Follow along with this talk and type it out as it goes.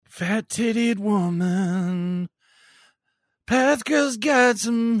fat-titted woman. Path girl's got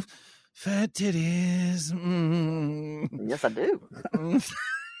some fat titties. Yes, I do. And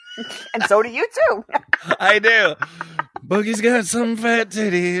so do you too. I do. Boogie's got some fat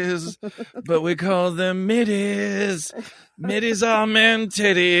titties, but we call them middies. Middies are man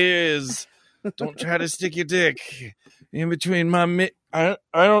titties. Don't try to stick your dick in between my I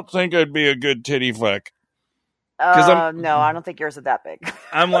don't think I'd be a good titty fleck. No, I don't think yours are that big.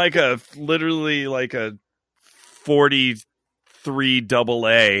 I'm literally like a 43 double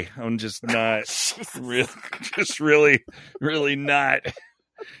A. I'm just not really not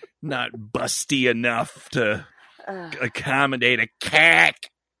busty enough to accommodate a cat.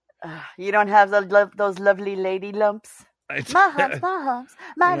 You don't have those lovely lady lumps? My humps,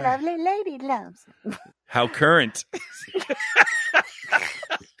 my lovely lady lumps. How current.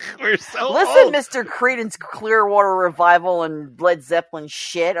 We're so Listen, old. Mr. Creedence Clearwater Revival and Led Zeppelin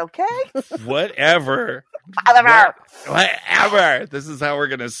shit, okay? Whatever. This is how we're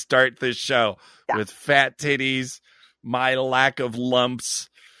going to start this show. Yeah. With fat titties, my lack of lumps,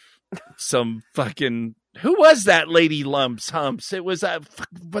 some fucking... Who was that lady lumps humps? It was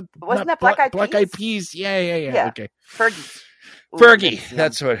wasn't that Black Eyed Peas? Black Eyed Peas. Yeah. Okay. Fergie.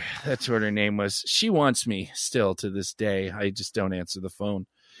 That's what her name was. She wants me still to this day. I just don't answer the phone.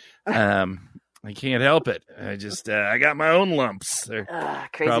 I can't help it. I got my own lumps. They're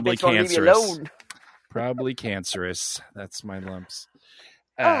probably cancerous. Probably cancerous. That's my lumps.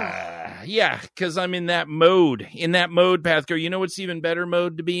 Yeah, because I'm in that mode. In that mode, Pathco. You know what's even better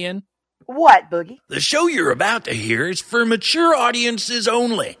mode to be in? What, Boogie? The show you're about to hear is for mature audiences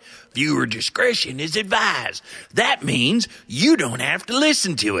only. Viewer discretion is advised. That means you don't have to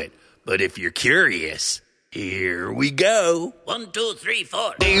listen to it. But if you're curious, here we go. 1, 2, 3,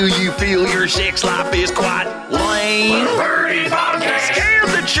 4. Do you feel your sex life is quite lame? Perverted Podcast. Scared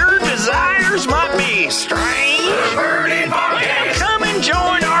that your desires might be strange? Perverted Podcast. Come and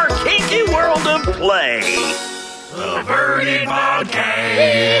join our kinky world of play. Perverted Podcast.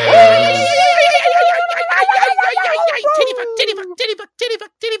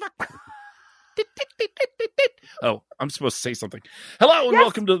 Titty fuck. Oh, I'm supposed to say something. Hello and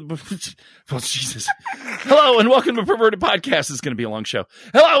welcome to... Oh, Jesus. Hello and welcome to Perverted Podcast. This is going to be a long show.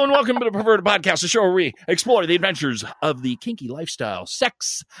 Hello and welcome to the Perverted Podcast, the show where we explore the adventures of the kinky lifestyle,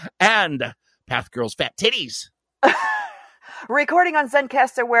 sex, and Path Girl's fat titties. Recording on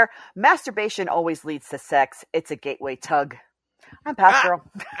Zencaster, where masturbation always leads to sex. It's a gateway tug. I'm Path Girl.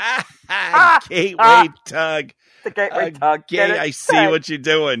 Gateway tug. The gateway tug. I see what you're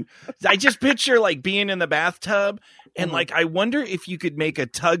doing. I just picture like being in the bathtub and like I wonder if you could make a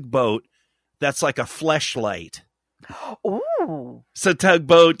tugboat that's like a fleshlight. Ooh. So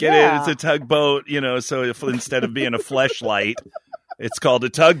tugboat, get it? It's a tugboat, so if instead of being a fleshlight, it's called a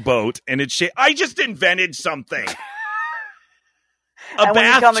tugboat and it's I just invented something. A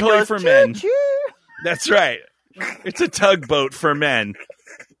bath toy for men. That's right. It's a tugboat for men.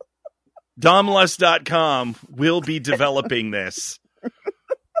 Domlust.com will be developing this.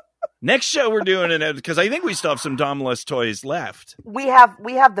 Next show we're doing it because I think we still have some Domlust toys left. We have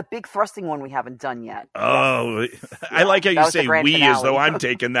the big thrusting one we haven't done yet. Oh, yes. I like how you say we finale. As though I'm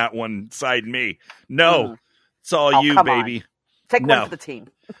taking that one side me. No, it's all you, baby. On. Take one for the team.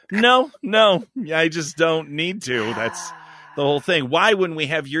 No, I just don't need to. That's the whole thing. Why wouldn't we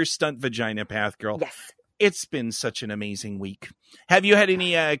have your stunt vagina, Path Girl? Yes. It's been such an amazing week. Have you had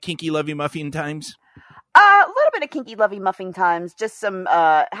any kinky lovey muffin times? A little bit of kinky lovey muffin times. Just some,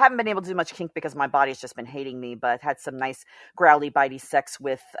 haven't been able to do much kink because my body's just been hating me, but had some nice growly bitey sex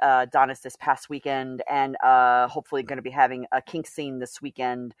with Donis this past weekend, and hopefully going to be having a kink scene this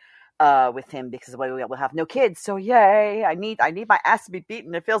weekend with him because we'll have no kids. So yay! I need my ass to be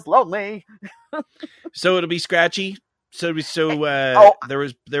beaten. It feels lonely. So it'll be scratchy. So there was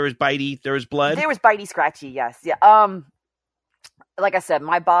bitey, there was blood. There was bitey, scratchy, yes, yeah. Like I said,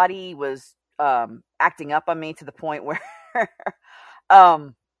 my body was acting up on me to the point where I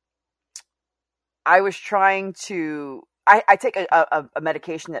was trying to. I take a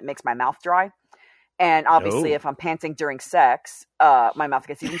medication that makes my mouth dry, and obviously, if I'm panting during sex, my mouth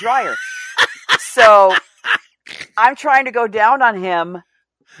gets even drier. So I'm trying to go down on him,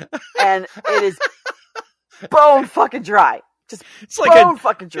 and it is bone fucking dry. Just bone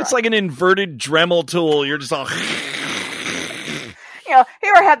fucking dry. It's like an inverted Dremel tool. You're just all... Here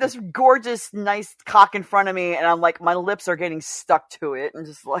I have this gorgeous, nice cock in front of me, and I'm like, my lips are getting stuck to it, and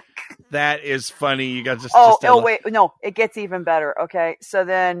just like... That is funny. You got wait, no, it gets even better, okay? So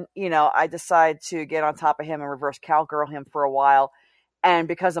then, I decide to get on top of him and reverse cowgirl him for a while, and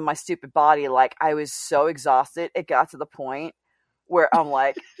because of my stupid body, like, I was so exhausted, it got to the point where I'm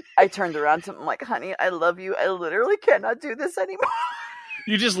like, I turned around to him, I'm like, honey, I love you. I literally cannot do this anymore.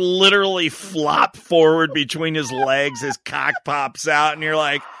 You just literally flop forward between his legs, his cock pops out, and you're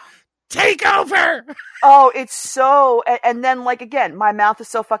like, take over! Oh, it's so... And then, like, again, my mouth is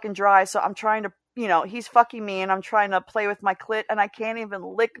so fucking dry, so I'm trying to, he's fucking me, and I'm trying to play with my clit, and I can't even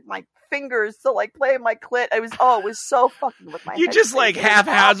lick my fingers to, like, play with my clit. It was so fucking with my You just, like,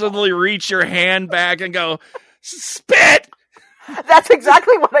 haphazardly reach your hand back and go, spit! That's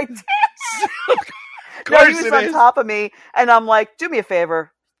exactly what I did. No, he was on top of me, and I'm like, do me a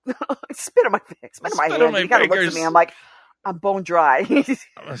favor. Spit on my face. Spit on my hand. He kind of looks at me. I'm like, I'm bone dry. The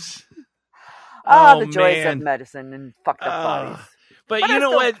joys of medicine and fucked up bodies. But you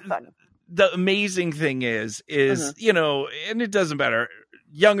know what? The amazing thing is, and it doesn't matter,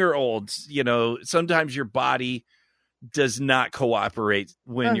 young or old, sometimes your body does not cooperate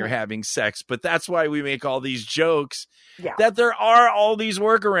when you're having sex. But that's why we make all these jokes that there are all these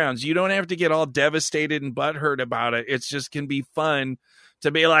workarounds. You don't have to get all devastated and butthurt about it. It's just can be fun to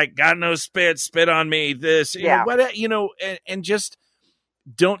be like, got no spit on me, this, and just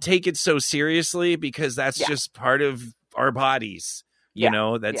don't take it so seriously, because that's just part of our bodies.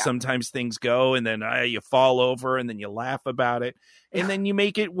 Sometimes things go and then you fall over and then you laugh about it and then you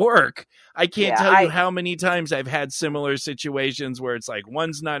make it work. I can't tell you how many times I've had similar situations where it's like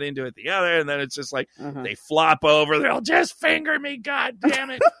one's not into it, the other, and then it's just like they flop over, they'll just finger me, god damn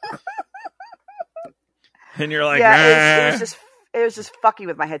it. And you're like, it was just fucking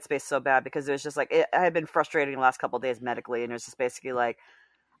with my headspace so bad, because it was just like, I had been frustrating the last couple of days medically, and it was just basically like,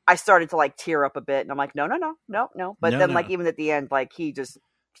 I started to like tear up a bit, and I'm like, no. But then like even at the end, like he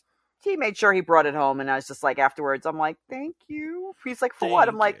made sure he brought it home, and I was just like, afterwards, I'm like, thank you. He's like, for what?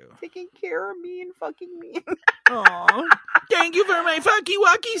 I'm like, taking care of me and fucking me. Aw, thank you for my fucky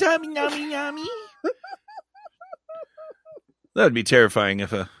walkies, hummy, yummy, yummy. That would be terrifying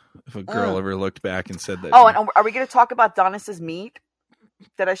if a girl ever looked back and said that. Oh, and are we going to talk about Donis's meat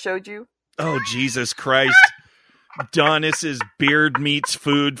that I showed you? Oh, Jesus Christ. Donis's beard meets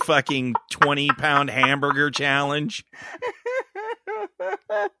food fucking 20-pound hamburger challenge.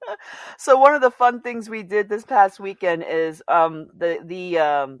 So one of the fun things we did this past weekend is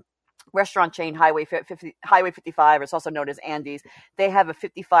the restaurant chain Highway 55, it's also known as Andy's. They have a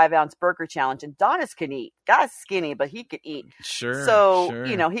 55-ounce burger challenge, and Donis can eat. Guy's skinny, but he could eat. Sure. So,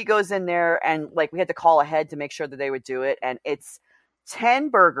 he goes in there, and like we had to call ahead to make sure that they would do it. And it's 10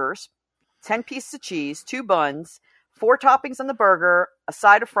 burgers, 10 pieces of cheese, 2 buns, 4 toppings on the burger, a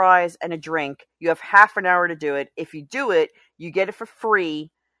side of fries, and a drink. You have half an hour to do it. If you do it, you get it for free,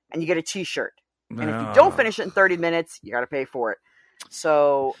 and you get a t-shirt. And if you don't finish it in 30 minutes, you got to pay for it.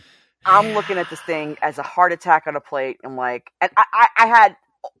 So I'm looking at this thing as a heart attack on a plate. I'm like, and I had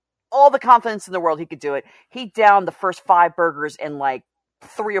all the confidence in the world he could do it. He downed the first 5 burgers in like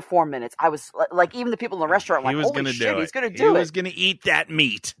 3 or 4 minutes. I was like, even the people in the restaurant were like, holy shit, he's going to do it. He was going to eat that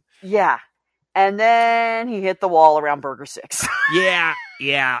meat. Yeah. And then he hit the wall around burger 6. Yeah.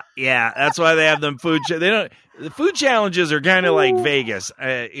 That's why they have them food. The food challenges are kind of like Vegas.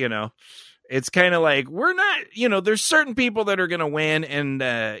 It's kind of like, we're not, there's certain people that are going to win, and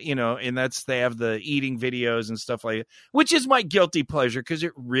and they have the eating videos and stuff like that, which is my guilty pleasure, because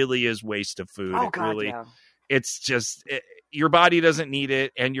it really is waste of food. It's just, your body doesn't need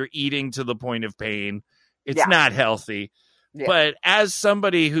it, and you're eating to the point of pain. It's not healthy. Yeah. But as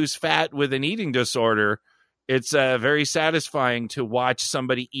somebody who's fat with an eating disorder, it's very satisfying to watch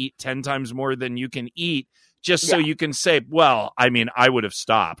somebody eat 10 times more than you can eat, just so you can say, well, I mean, I would have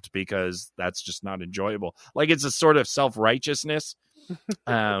stopped, because that's just not enjoyable. Like, it's a sort of self-righteousness.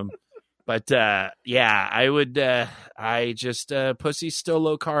 I would, pussy's still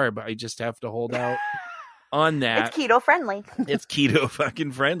low carb. I just have to hold out on that. It's keto friendly. It's keto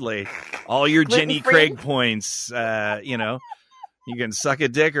fucking friendly. All your Jenny Craig points, you can suck a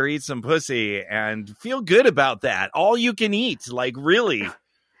dick or eat some pussy and feel good about that. All you can eat, like, really.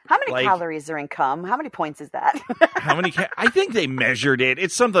 How many calories are in cum? How many points is that? How many? I think they measured it.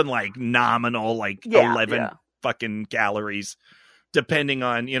 It's something like nominal, like 11 fucking calories, depending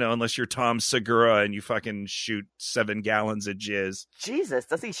on, unless you're Tom Segura and you fucking shoot 7 gallons of jizz. Jesus,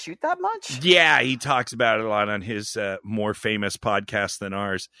 does he shoot that much? Yeah, he talks about it a lot on his more famous podcast than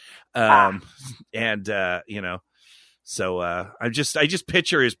ours. So I just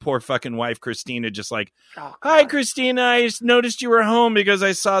picture his poor fucking wife, Christina, just like, hi, Christina, I just noticed you were home because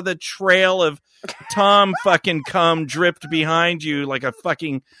I saw the trail of Tom fucking cum dripped behind you like a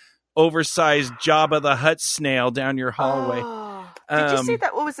fucking oversized Jabba the Hutt snail down your hallway. Did you see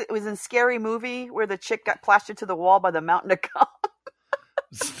that? What was it? It was in Scary Movie where the chick got plastered to the wall by the mountain of cum.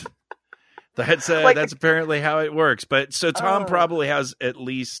 That's apparently how it works. But so Tom probably has at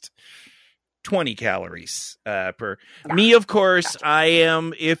least 20 calories per. Me, of course, gotcha. I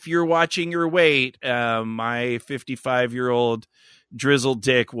am. If you're watching your weight, my 55-year-old drizzled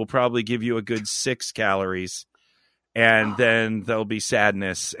dick will probably give you a good 6 calories, and then there'll be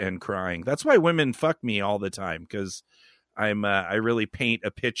sadness and crying. That's why women fuck me all the time, because I really paint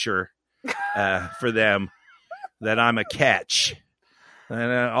a picture for them that I'm a catch.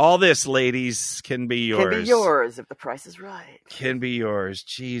 And all this, ladies, can be yours. Can be yours if the price is right. Can be yours.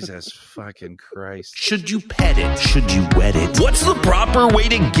 Jesus fucking Christ. Should you pet it? Should you wet it? What's the proper way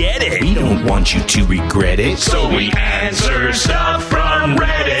to get it? We don't want you to regret it. So we answer stuff from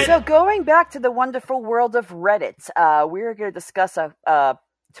Reddit. So going back to the wonderful world of Reddit, we're going to discuss a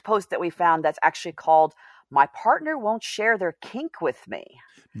post that we found that's actually called "My Partner Won't Share Their Kink with Me."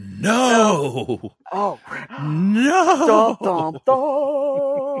 No. No. Dun,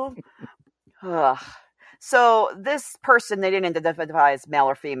 dun, dun. So this person, they didn't identify as male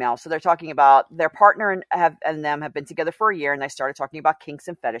or female. So they're talking about their partner and them have been together for a year, and they started talking about kinks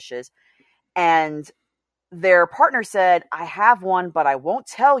and fetishes. And their partner said, "I have one, but I won't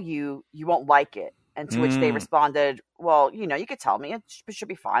tell you. You won't like it." And to which they responded, "Well, you could tell me. It should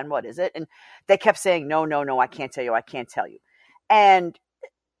be fine. What is it?" And they kept saying, no, I can't tell you. I can't tell you. And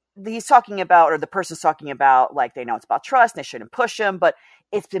he's talking about, or the person's talking about, like, they know it's about trust and they shouldn't push him, but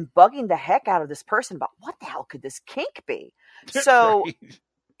it's been bugging the heck out of this person about what the hell could this kink be? So,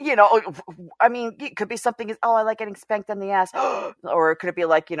 I mean, it could be something, I like getting spanked on the ass. Or could it be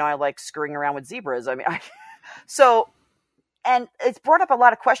like, I like screwing around with zebras? I mean, and it's brought up a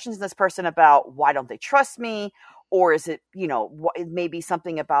lot of questions in this person about why don't they trust me? Or is it, it may be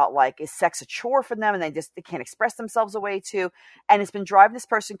something about, like, is sex a chore for them and they can't express themselves a way to? And it's been driving this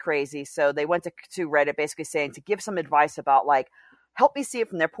person crazy. So they went to Reddit basically saying to give some advice about, like, help me see it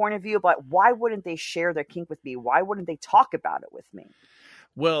from their point of view, but why wouldn't they share their kink with me? Why wouldn't they talk about it with me?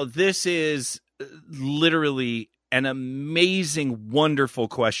 Well, this is literally an amazing, wonderful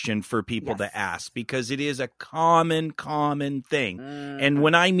question for people to ask, because it is a common thing. And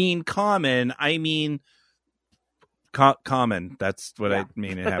when I mean common, I mean common. That's what I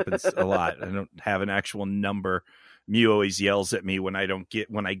mean. It happens a lot. I don't have an actual number. Mew always yells at me when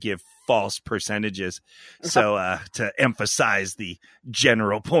I give false percentages. So to emphasize the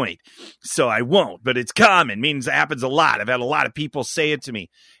general point. So I won't, but it's common. Means it happens a lot. I've had a lot of people say it to me.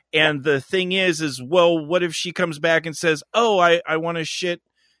 And the thing is, well, what if she comes back and says, "Oh, I want to shit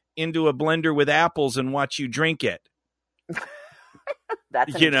into a blender with apples and watch you drink it."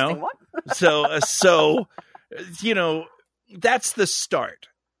 That's an interesting one. So that's the start.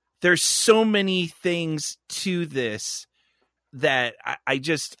 There's so many things to this that I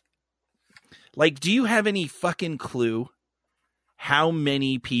just, like, do you have any fucking clue how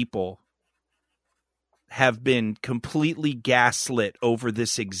many people have been completely gaslit over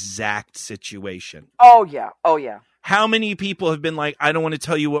this exact situation? Oh, yeah. How many people have been like, "I don't want to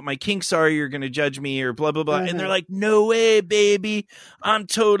tell you what my kinks are. You're going to judge me," or blah, blah, blah. And they're like, "No way, baby. I'm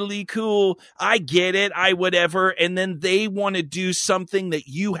totally cool. I get it. Whatever." And then they want to do something that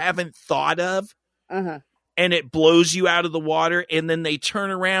you haven't thought of. And it blows you out of the water. And then they turn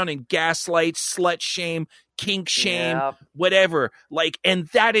around and gaslight, slut shame, kink shame, whatever. Like, and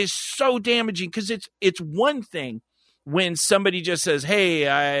that is so damaging, because it's one thing when somebody just says, "Hey,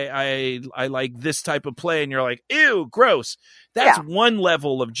 I like this type of play," and you're like, "Ew, gross." That's one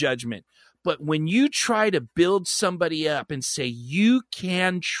level of judgment. But when you try to build somebody up and say, "You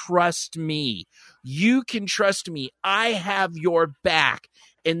can trust me. You can trust me. I have your back."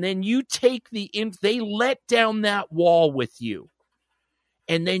 And then you take they let down that wall with you.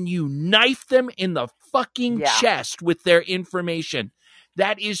 And then you knife them in the fucking chest with their information.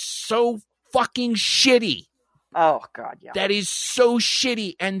 That is so fucking shitty. Oh, God, yeah. That is so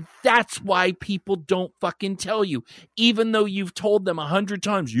shitty, and that's why people don't fucking tell you. Even though you've told them 100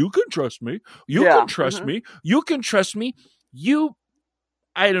 times, "You can trust me. You can trust me. You can trust me."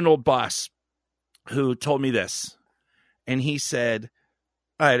 I had an old boss who told me this, and he said,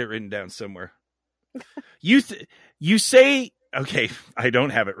 I had it written down somewhere. You say, okay, I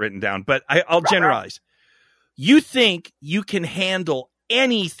don't have it written down, but I'll generalize. You think you can handle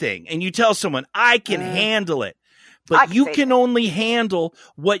anything, and you tell someone, "I can handle it." But you can only handle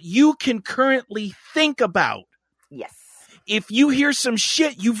what you can currently think about. Yes. If you hear some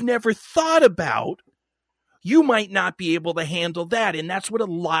shit you've never thought about, you might not be able to handle that. And that's what a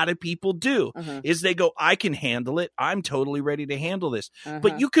lot of people do, is they go, "I can handle it. I'm totally ready to handle this."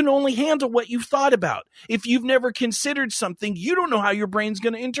 But you can only handle what you've thought about. If you've never considered something, you don't know how your brain's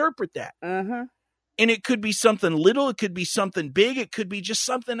going to interpret that. And it could be something little. It could be something big. It could be just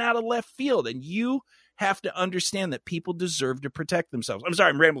something out of left field. And you have to understand that people deserve to protect themselves. I'm sorry,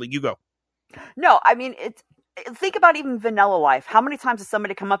 I'm rambling. You go. No, I mean, think about even vanilla life. How many times does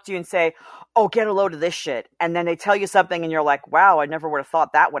somebody come up to you and say, oh, get a load of this shit? And then they tell you something and you're like, wow, I never would have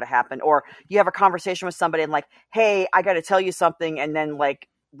thought that would have happened. Or you have a conversation with somebody and like, hey, I got to tell you something. And then like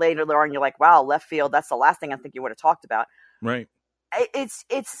later on, you're like, wow, left field. That's the last thing I think you would have talked about. Right. It's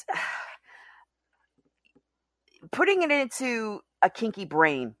putting it into a kinky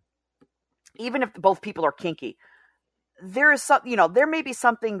brain, even if both people are kinky, there is some, there may be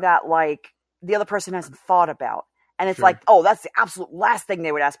something that like the other person hasn't thought about. And it's like, oh, that's the absolute last thing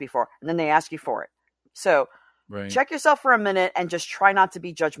they would ask me for. And then they ask you for it. So check yourself for a minute and just try not to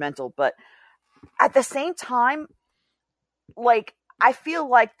be judgmental. But at the same time, like, I feel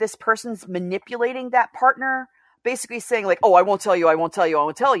like this person's manipulating that partner, basically saying like, oh, I won't tell you, I won't tell you, I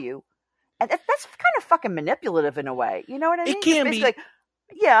won't tell you. And that's kind of fucking manipulative in a way. You know what I mean? It can be. Like,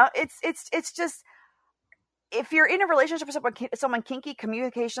 yeah, it's just, if you're in a relationship with someone kinky,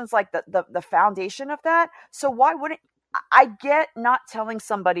 communication's like the foundation of that. So why wouldn't I get not telling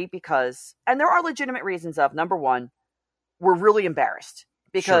somebody because, and there are legitimate reasons of, number one, we're really embarrassed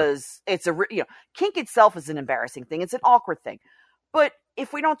because it's kink itself is an embarrassing thing. It's an awkward thing. But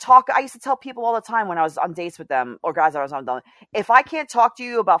if we don't talk, I used to tell people all the time when I was on dates with them or guys I was on, if I can't talk to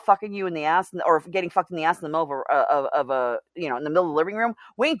you about fucking you in the ass or getting fucked in the ass in the middle of a in the middle of the living room,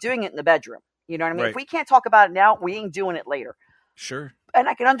 we ain't doing it in the bedroom. You know what I mean? Right. If we can't talk about it now, we ain't doing it later. Sure. And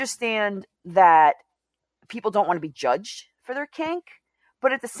I can understand that people don't want to be judged for their kink,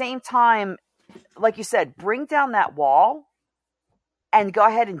 but at the same time, like you said, bring down that wall and go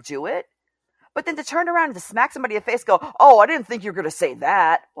ahead and do it. But then to turn around and to smack somebody in the face, go, oh, I didn't think you were going to say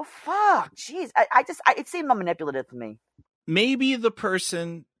that. Well, fuck, jeez. It seemed manipulative to me. Maybe the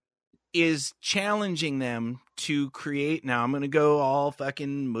person is challenging them to create. Now I'm going to go all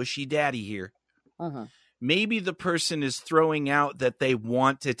fucking mushy daddy here. Uh-huh. Maybe the person is throwing out that they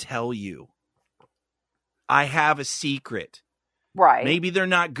want to tell you, I have a secret. Right. Maybe they're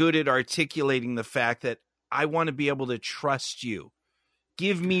not good at articulating the fact that I want to be able to trust you.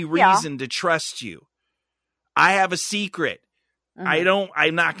 Give me reason to trust you. I have a secret. Uh-huh.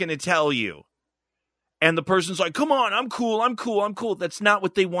 I'm not going to tell you. And the person's like, come on, I'm cool. That's not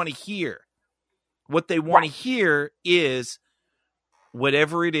what they want to hear. What they want to hear is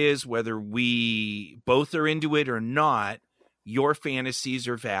whatever it is, whether we both are into it or not, your fantasies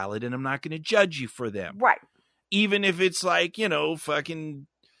are valid and I'm not going to judge you for them. Right. Even if it's like, fucking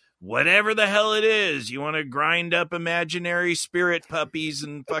whatever the hell it is. You want to grind up imaginary spirit puppies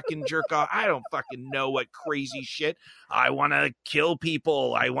and fucking jerk off. I don't fucking know what crazy shit. I want to kill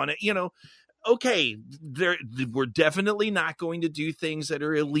people. I want to, okay, we're definitely not going to do things that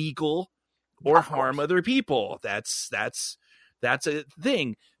are illegal or harm other people. That's a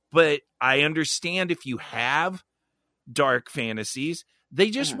thing. But I understand if you have dark fantasies, they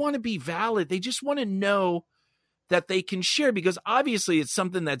just want to be valid. They just want to know that they can share, because obviously it's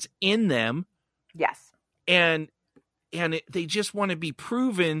something that's in them. Yes. And they just want to be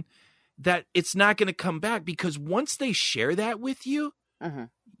proven that it's not going to come back, because once they share that with you,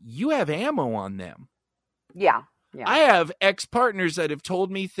 you have ammo on them. Yeah. I have ex-partners that have told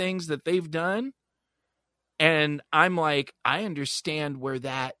me things that they've done, and I'm like, I understand where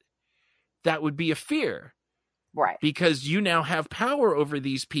that would be a fear. Right. Because you now have power over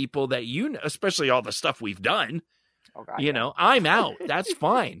these people that especially all the stuff we've done. Oh, God, I'm out. That's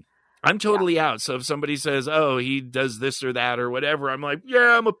fine. I'm totally out. So if somebody says, oh, he does this or that or whatever, I'm like,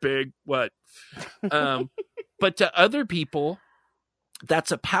 yeah, I'm a pig. What? But to other people,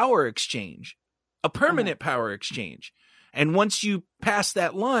 that's a power exchange, a permanent power exchange. And once you pass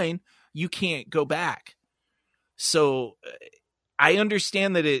that line, you can't go back. So I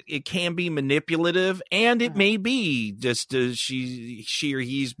understand that it can be manipulative, and it may be just she or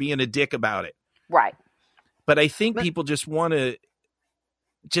he's being a dick about it. Right. But I think people just want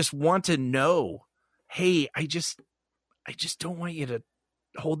to know, hey, I just don't want you to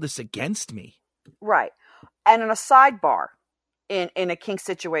hold this against me. Right. And in a sidebar, in a kink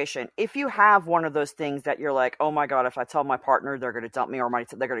situation, if you have one of those things that you're like, oh my God, if I tell my partner, they're going to dump me or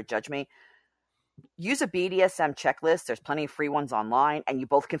they're going to judge me, use a BDSM checklist. There's plenty of free ones online, and you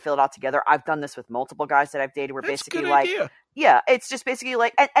both can fill it out together. I've done this with multiple guys that I've dated. Where That's basically a good like, idea. Yeah, it's just basically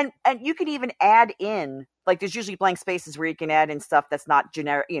like, and you can even add in, like, there's usually blank spaces where you can add in stuff that's not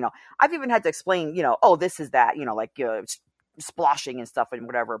generic. I've even had to explain, oh, this is that, like sploshing and stuff and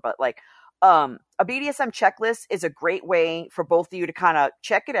whatever. But like, a BDSM checklist is a great way for both of you to kind of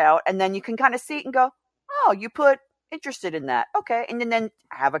check it out, and then you can kind of see it and go, oh, you put interested in that, okay, and then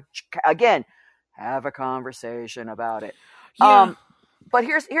have again. have a conversation about it. Yeah. But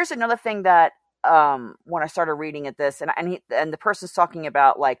here's another thing that when I started reading at this, and the person's talking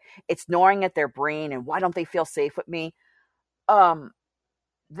about like it's gnawing at their brain and why don't they feel safe with me?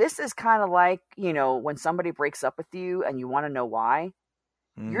 This is kind of like, when somebody breaks up with you and you want to know why.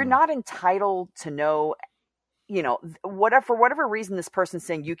 You're not entitled to know, for whatever reason this person's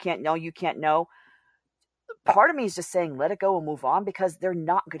saying you can't know. Part of me is just saying let it go and move on, because they're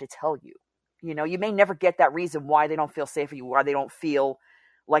not going to tell you. You may never get that reason why they don't feel safe with you, why they don't feel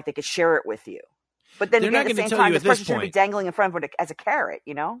like they could share it with you. But then again, at the same time, this person shouldn't be dangling in front of it as a carrot,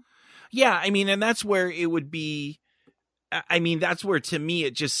 Yeah, I mean, and that's where it would be. I mean, that's where to me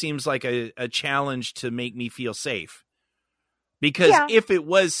it just seems like a challenge to make me feel safe. Because if it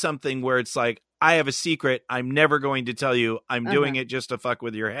was something where it's like, I have a secret, I'm never going to tell you, I'm doing it just to fuck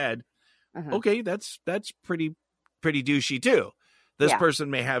with your head. Okay, that's pretty douchey too. This person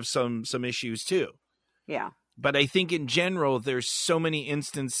may have some issues too. Yeah. But I think in general, there's so many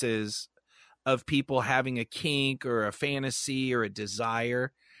instances of people having a kink or a fantasy or a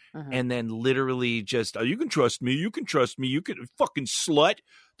desire, and then literally just, oh, you can trust me, you can fucking slut.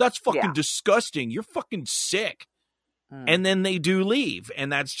 That's fucking disgusting. You're fucking sick. And then they do leave.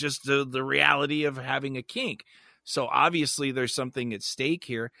 And that's just the reality of having a kink. So obviously there's something at stake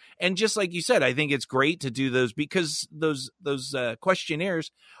here. And just like you said, I think it's great to do those, because those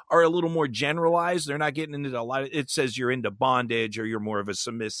questionnaires are a little more generalized. They're not getting into a lot of, it says you're into bondage or you're more of a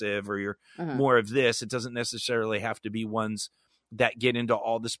submissive or you're more of this. It doesn't necessarily have to be ones that get into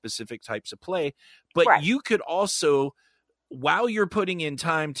all the specific types of play. But you could also, while you're putting in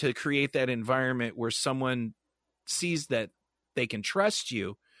time to create that environment where someone sees that they can trust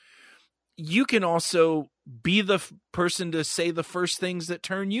you, you can also be the person to say the first things that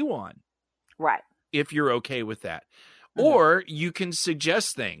turn you on. Right. If you're okay with that. Or you can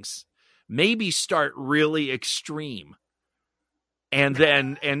suggest things. Maybe start really extreme. And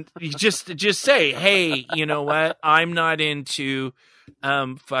then you just say, hey, you know what? I'm not into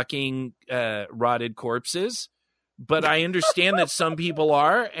fucking rotted corpses, but I understand that some people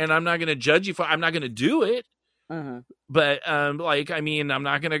are, and I'm not going to judge you I'm not going to do it. But I'm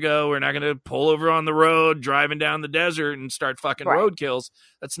not going to go, we're not going to pull over on the road, driving down the desert and start fucking roadkills.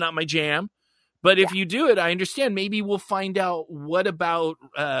 That's not my jam. But if you do it, I understand. Maybe we'll find out what about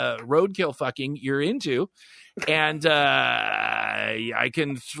roadkill fucking you're into. And I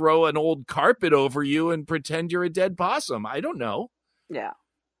can throw an old carpet over you and pretend you're a dead possum. I don't know. Yeah.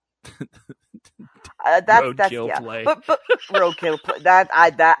 Roadkill play. But roadkill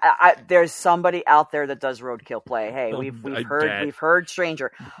play. There's somebody out there that does roadkill play. Hey, we've heard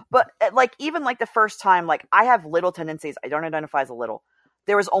stranger. But even the first time, I have little tendencies. I don't identify as a little.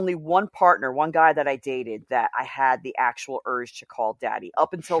 There was only one guy that I dated that I had the actual urge to call daddy.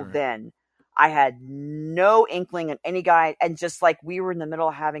 Up until then, I had no inkling in any guy. And just we were in the middle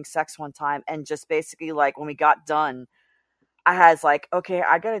of having sex one time, and just basically when we got done, I was okay,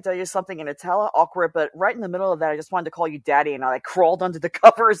 I gotta tell you something, and it's hella awkward, but right in the middle of that, I just wanted to call you daddy, and I crawled under the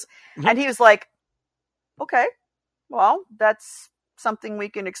covers, and he was like, okay, well, that's something we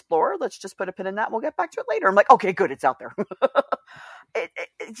can explore. Let's just put a pin in that. We'll get back to it later. I'm like, okay, good, it's out there.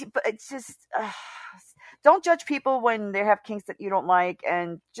 But it's just, don't judge people when they have kinks that you don't like,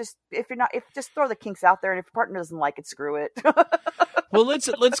 and just just throw the kinks out there, and if your partner doesn't like it, screw it. Well,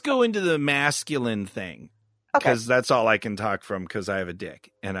 let's go into the masculine thing. Because that's all I can talk from, because I have a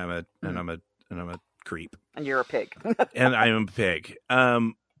dick and I'm a creep. And you're a pig. And I am a pig.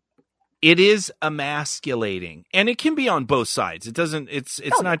 It is emasculating, and it can be on both sides.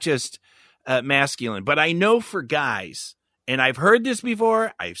 It's not just masculine, but I know for guys, and I've heard this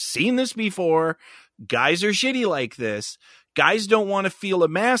before, I've seen this before, guys are shitty like this. Guys don't want to feel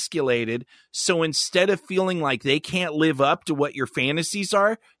emasculated, so instead of feeling like they can't live up to what your fantasies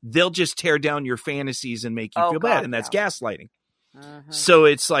are, they'll just tear down your fantasies and make you feel bad, and that's gaslighting. So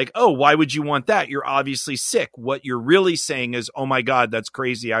it's like, oh, why would you want that? You're obviously sick. What you're really saying is, oh my God, that's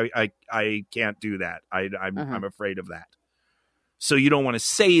crazy. I can't do that. I'm afraid of that. So you don't want to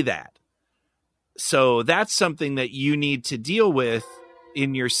say that. So that's something that you need to deal with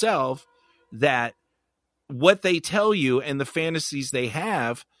in yourself, that what they tell you and the fantasies they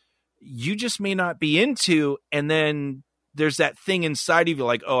have, you just may not be into. And then there's that thing inside of you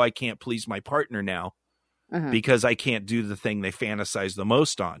like, oh, I can't please my partner now because I can't do the thing they fantasize the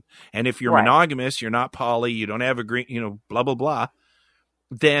most on. And if you're monogamous, you're not poly, you don't have a green, blah, blah, blah,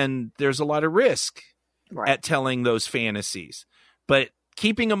 then there's a lot of risk at telling those fantasies. But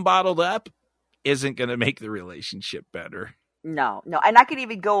keeping them bottled up isn't going to make the relationship better. No. And I could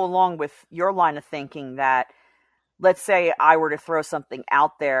even go along with your line of thinking that, let's say I were to throw something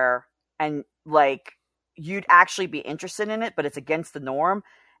out there and like you'd actually be interested in it, but it's against the norm,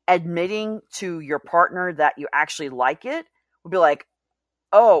 admitting to your partner that you actually like it would be like,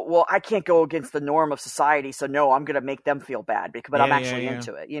 oh, well, I can't go against the norm of society, so no, I'm going to make them feel bad but I'm actually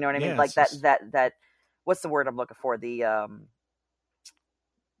into it. You know what I mean? Like that, what's the word I'm looking for? The,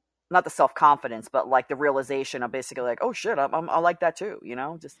 not the self-confidence, but like the realization of basically like, oh shit, I like that too, you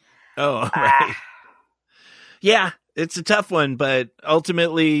know? Just right. Yeah, it's a tough one, but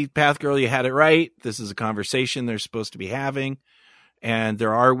ultimately, Path Girl, you had it right. This is a conversation they're supposed to be having, and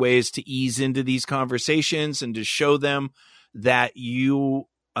there are ways to ease into these conversations and to show them that you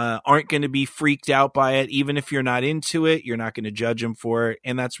aren't going to be freaked out by it. Even if you're not into it, you're not going to judge them for it,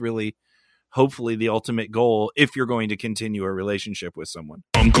 and that's really hopefully the ultimate goal if you're going to continue a relationship with someone.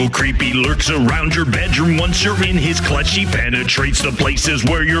 Uncle Creepy lurks around your bedroom. Once you're in his clutch, he penetrates the places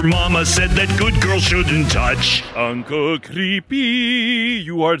where your mama said that good girls shouldn't touch. Uncle Creepy,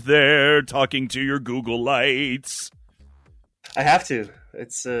 you are there talking to your Google lights. I have to.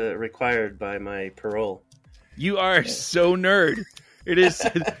 It's required by my parole. You are so nerd. It is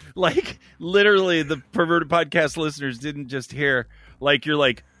like literally the Perverted Podcast listeners didn't just hear like you're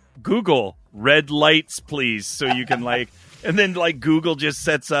like, Google red lights, please. So you can like, and then like Google just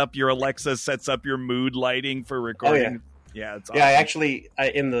sets up your Alexa sets up your mood lighting for recording. Oh, yeah. It's awesome. Yeah. I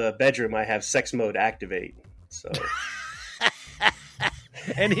in the bedroom, I have sex mode activate. So,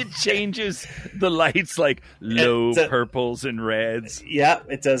 and it changes the lights like low purples and reds. Yeah,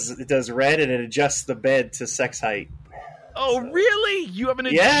 it does. It does red and it adjusts the bed to sex height. Oh, so, really? You have an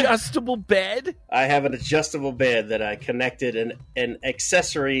adjustable bed? I have an adjustable bed that I connected an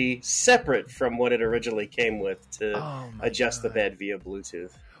accessory separate from what it originally came with to adjust the bed via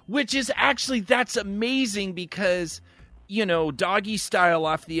Bluetooth. Which is actually, that's amazing because, you know, doggy style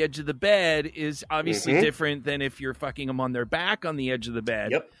off the edge of the bed is obviously different than if you're fucking them on their back on the edge of the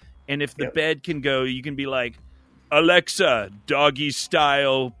bed. Yep. And if the bed can go, you can be like, Alexa, doggy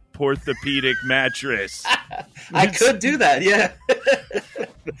style orthopedic mattress. I could do that, yeah.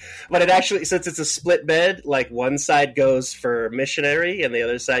 But it actually, since it's a split bed, like one side goes for missionary and the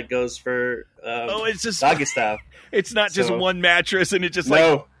other side goes for it's just doggy style. It's not just one mattress and it just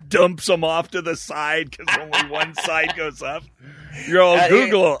like dumps them off to the side because only one side goes up. You're all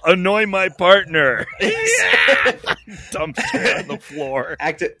Google, annoy my partner. Dumps it on the floor.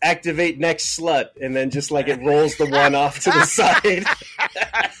 Activate next slut, and then just like it rolls the one off to the side.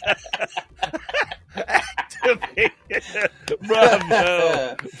 Activate.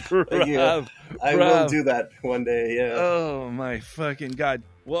 Bravo. I will do that one day, yeah. Oh, my fucking God.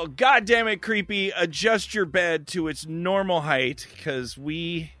 Well, God damn it, Creepy. Adjust your bed to its normal height, because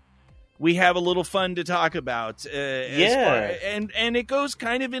we have a little fun to talk about. And it goes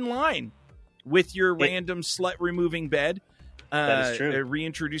kind of in line with your random slut-removing bed. That is true.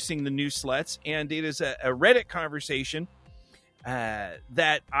 Reintroducing the new sluts. And it is a Reddit conversation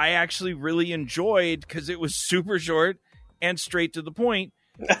that I actually really enjoyed because it was super short and straight to the point.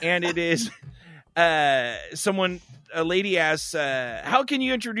 And it is a lady asks, how can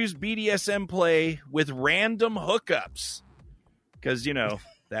you introduce BDSM play with random hookups? Because, you know,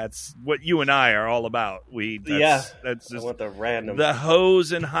 that's what you and I are all about. That's just, I want the random. The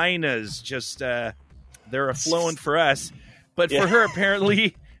hoes and hyenas, just they're a flowing for us. But for her,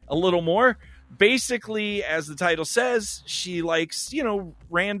 apparently, a little more. Basically, as the title says, she likes, you know,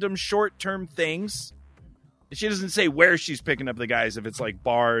 random short-term things. She doesn't say where she's picking up the guys, if it's like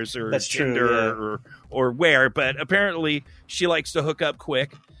bars or Tinder or where. But apparently, she likes to hook up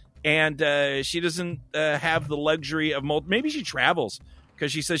quick. And she doesn't have the luxury of maybe she travels.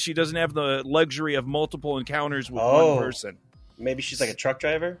 Because she says she doesn't have the luxury of multiple encounters with one person. Maybe she's like a truck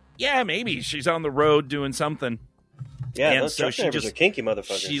driver? Yeah, maybe. She's on the road doing something. Yeah, and those truck drivers are kinky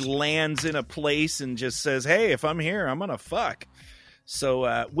motherfuckers. She lands in a place and just says, hey, if I'm here, I'm going to fuck.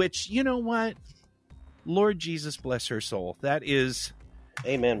 So, which, you know what? Lord Jesus bless her soul. That is...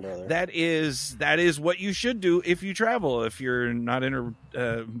 Amen, brother. That is what you should do if you travel. If you're not in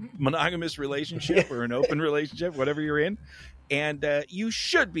a monogamous relationship or an open relationship, whatever you're in. And you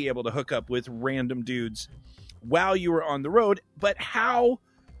should be able to hook up with random dudes while you are on the road. But how,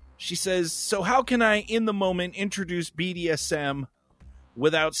 she says, so how can I, in the moment, introduce BDSM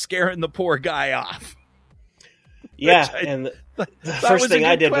without scaring the poor guy off? Yeah, and the first thing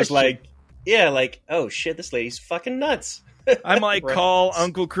I did was like, oh shit, this lady's fucking nuts. I might call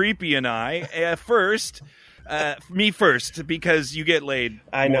Uncle Creepy and I first. Me first, because you get laid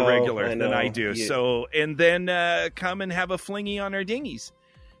more regular than I do. Yeah. So, and then come and have a flingy on our dinghies.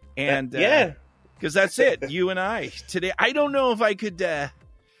 And because that's it. You and I today. I don't know if I could.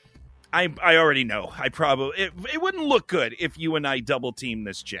 I already know. I probably it wouldn't look good if you and I double team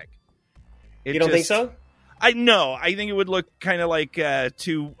this chick. You don't think so? I think it would look kind of like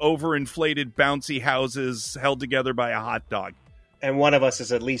two overinflated bouncy houses held together by a hot dog. And one of us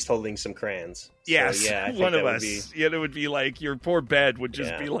is at least holding some crayons. Yes, so, yeah, I think one of us. Yeah, it would be like your poor bed would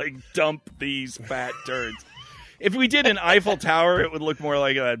just be like, dump these fat turds. If we did an Eiffel Tower, it would look more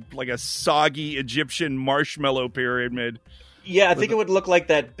like a soggy Egyptian marshmallow pyramid. Yeah, I think it would look like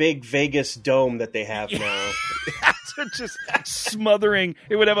that big Vegas dome that they have now. Just smothering.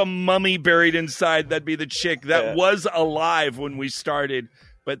 It would have a mummy buried inside. That'd be the chick that was alive when we started.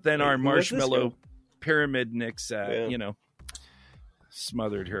 But then our marshmallow pyramid nicks,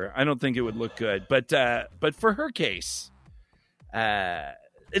 smothered her. I don't think it would look good. But for her case,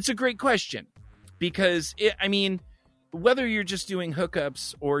 it's a great question. Because, whether you're just doing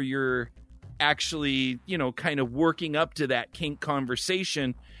hookups or you're actually, kind of working up to that kink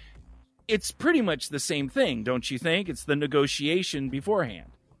conversation, it's pretty much the same thing, don't you think? It's the negotiation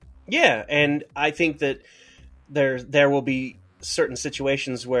beforehand. Yeah, and I think that there will be certain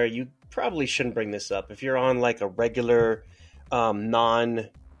situations where you probably shouldn't bring this up. If you're on like a regular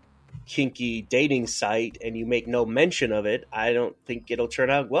non-kinky dating site and you make no mention of it, I don't think it'll turn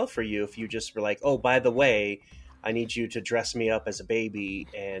out well for you if you just were like, oh, by the way, I need you to dress me up as a baby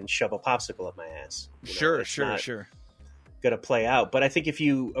and shove a popsicle up my ass. Sure. Going to play out. But I think if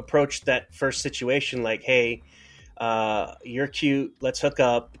you approach that first situation like, hey, you're cute, let's hook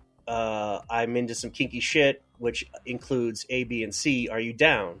up, I'm into some kinky shit, which includes A, B, and C, are you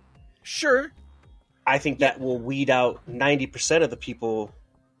down? Sure. I think that will weed out 90% of the people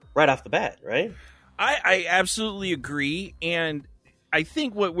right off the bat, right? I absolutely agree, and I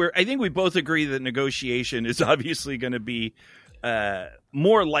think we both agree that negotiation is obviously going to be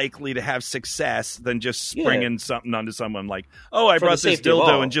more likely to have success than just springing something onto someone like, oh, I brought this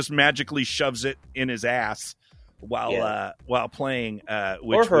dildo and just magically shoves it in his ass while playing.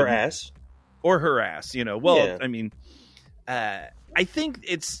 Or her ass. Or her ass, Well, I think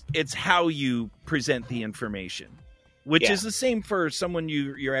it's how you present the information, which is the same for someone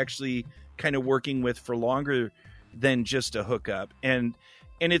you're actually kind of working with for longer than just a hookup. And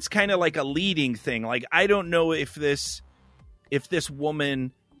it's kind of like a leading thing. Like, I don't know if this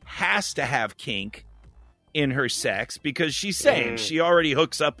woman has to have kink in her sex because she's saying she already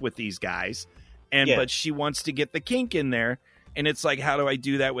hooks up with these guys but she wants to get the kink in there. And it's like, how do I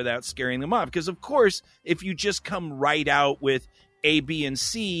do that without scaring them off? Because of course, if you just come right out with A, B, and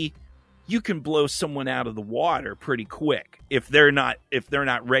C, you can blow someone out of the water pretty quick if they're not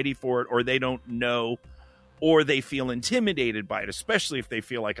ready for it, or they don't know, or they feel intimidated by it, especially if they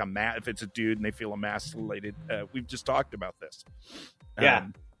feel like if it's a dude and they feel emasculated. We've just talked about this. Yeah.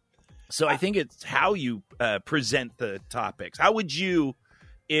 So I think it's how you present the topics. How would you,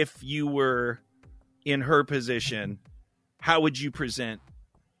 if you were in her position, how would you present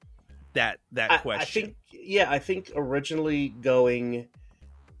that question? I think originally going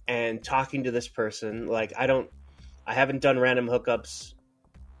and talking to this person, like I haven't done random hookups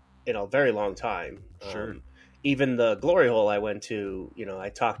in a very long time. Sure. Even the glory hole I went to, I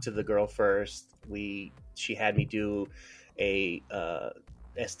talked to the girl first. She had me do a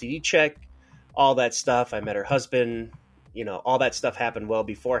STD check, all that stuff. I met her husband, all that stuff happened well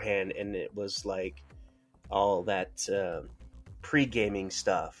beforehand, and it was like all that pre-gaming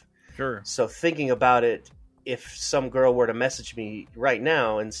stuff. Sure. So thinking about it, if some girl were to message me right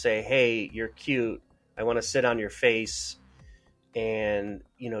now and say, hey, you're cute, I want to sit on your face and,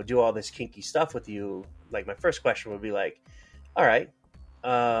 do all this kinky stuff with you, like my first question would be like, all right,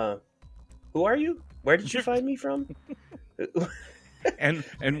 who are you? Where did you find me from?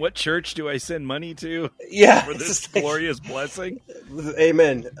 and what church do I send money to? Yeah, for this glorious blessing?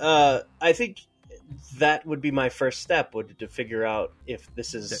 Amen. I think that would be my first step, to figure out if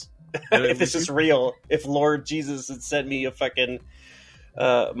this is if this is real. If Lord Jesus had sent me a fucking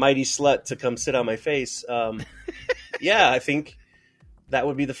mighty slut to come sit on my face. I think that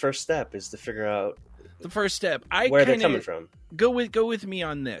would be the first step, is to figure out the first step. Where they're coming from. Go with me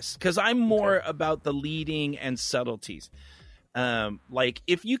on this, because I'm more about the leading and subtleties. Like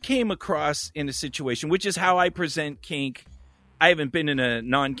if you came across in a situation, which is how I present kink. I haven't been in a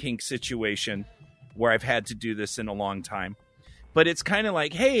non-kink situation where I've had to do this in a long time, but it's kind of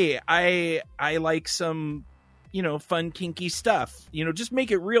like, hey, I like some, fun kinky stuff, just make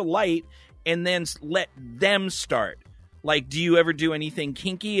it real light and then let them start. Like, do you ever do anything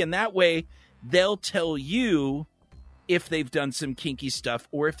kinky? And that way they'll tell you if they've done some kinky stuff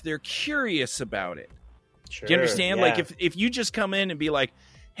or if they're curious about it. Sure, do you understand? yeah. Like if you just come in and be like,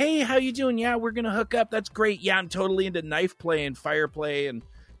 hey, how you doing? Yeah, we're going to hook up. That's great. Yeah, I'm totally into knife play and fire play and,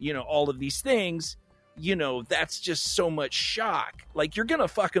 all of these things. That's just so much shock. Like, you're going to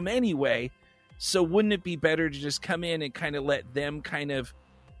fuck them anyway. So wouldn't it be better to just come in and kind of let them kind of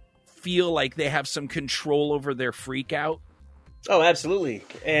feel like they have some control over their freak out? Oh, absolutely.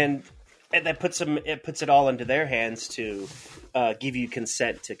 And that puts it all into their hands to give you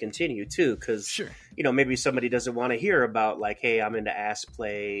consent to continue too. Cause sure. Maybe somebody doesn't want to hear about like, hey, I'm into ass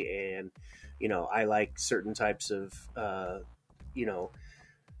play and, I like certain types of,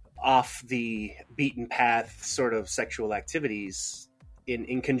 off the beaten path sort of sexual activities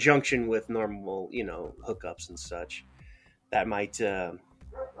in conjunction with normal, hookups and such. That might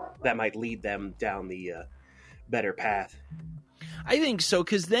lead them down the better path. I think so,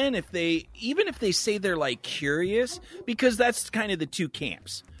 because then even if they say they're like curious, because that's kind of the two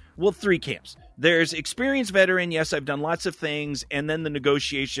camps. Well, three camps. There's experienced veteran, yes, I've done lots of things, and then the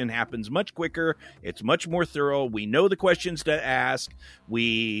negotiation happens much quicker. It's much more thorough. We know the questions to ask.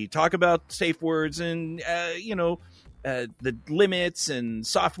 We talk about safe words and, the limits and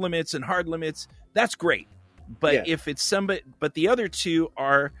soft limits and hard limits. That's great. But if it's somebody, but the other two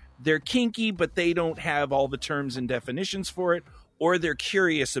they're kinky, but they don't have all the terms and definitions for it, or they're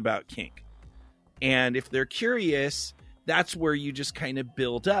curious about kink. And if they're curious, that's where you just kind of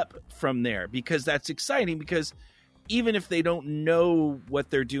build up from there, because that's exciting, because even if they don't know what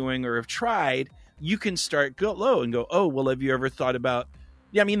they're doing or have tried, you can start go low and go, oh, well, have you ever thought about,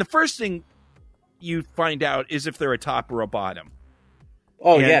 the first thing you find out is if they're a top or a bottom.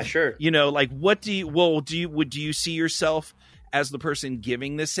 Oh, and, yeah, sure. What do you see yourself as the person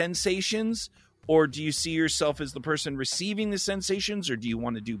giving the sensations, or do you see yourself as the person receiving the sensations, or do you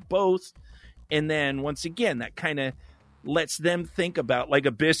want to do both? And then once again, that kind of lets them think about, like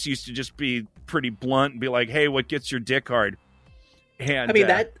Abyss used to just be pretty blunt and be like, hey, what gets your dick hard? And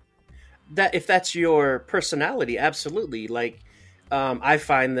that if that's your personality, absolutely. Like, I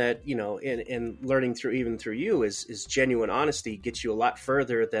find that, in learning through you is genuine honesty gets you a lot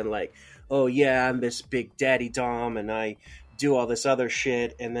further than like, oh yeah, I'm this big daddy dom and I do all this other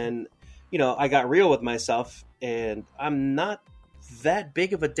shit. And then, I got real with myself and I'm not that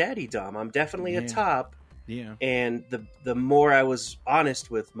big of a daddy dom. I'm definitely a top. Yeah. And the more I was honest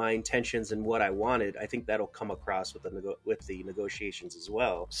with my intentions and what I wanted, I think that'll come across with the negotiations as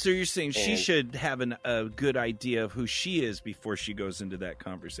well. So you're saying she should have a good idea of who she is before she goes into that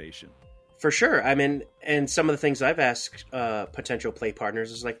conversation? For sure. I mean, and some of the things I've asked potential play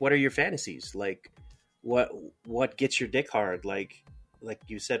partners is like, what are your fantasies? Like, what gets your dick hard? Like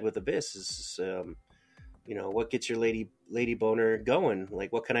you said with Abyss, is what gets your lady boner going?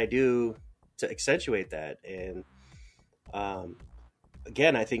 Like, what can I do to accentuate that? And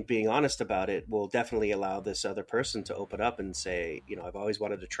again, I think being honest about it will definitely allow this other person to open up and say, I've always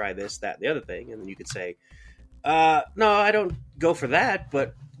wanted to try this, that, and the other thing. And then you could say, no, I don't go for that,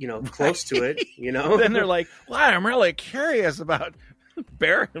 but close to it, Then they're like, well, I'm really curious about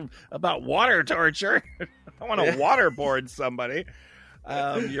water torture. I want to waterboard somebody.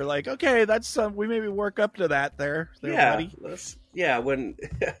 You're like, okay, that's we maybe work up to that there buddy.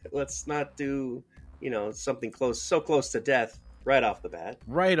 Let's not do something so close to death right off the bat.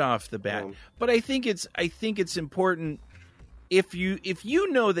 But I think it's important, if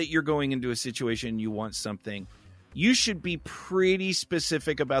you know that you're going into a situation you want something, you should be pretty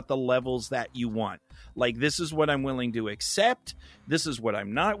specific about the levels that you want. Like, this is what I'm willing to accept, this is what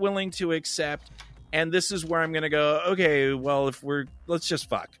I'm not willing to accept, and this is where I'm going to go, okay, well, let's just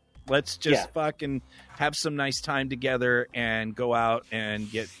fuck. Let's just fuck and have some nice time together and go out and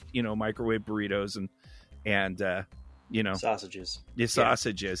get, microwave burritos and sausages. Yeah,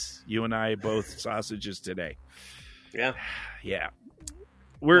 sausages. You and I both sausages today. Yeah. Yeah.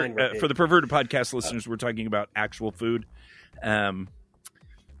 We're for the Perverted Podcast listeners, we're talking about actual food.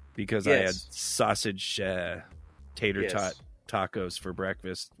 Because I had sausage tater tot tacos for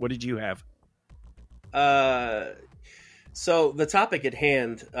breakfast. What did you have? So the topic at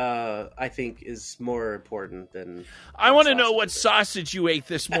hand, I think, is more important than. I want to know what sausage you ate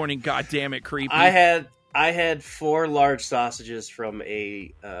this morning. God damn it, creepy! I had 4 large sausages from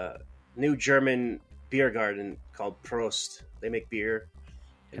a new German beer garden called Prost. They make beer,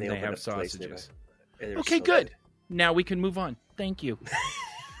 and they have sausages. Okay, so good. Now we can move on. Thank you.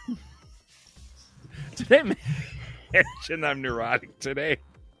 Did I mention I'm neurotic today?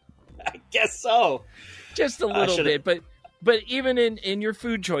 I guess so. Just a little bit, but even in your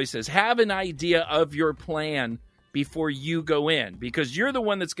food choices, have an idea of your plan before you go in, because you're the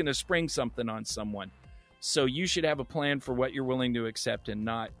one that's going to spring something on someone. So you should have a plan for what you're willing to accept and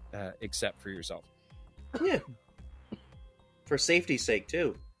not accept for yourself. Yeah. For safety's sake,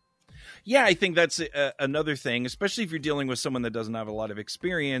 too. Yeah, I think that's another thing, especially if you're dealing with someone that doesn't have a lot of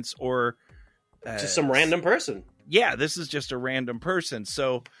experience or... just some random person. Yeah, this is just a random person.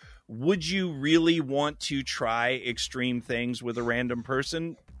 So would you really want to try extreme things with a random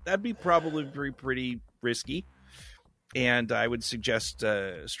person? That'd be probably pretty risky. And I would suggest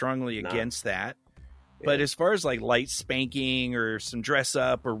strongly against that. Yeah. But as far as like light spanking or some dress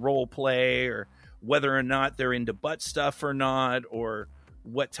up or role play, or whether or not they're into butt stuff or not, or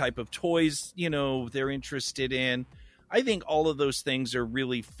what type of toys, they're interested in, I think all of those things are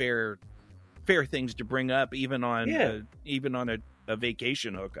really fair things to bring up, even on a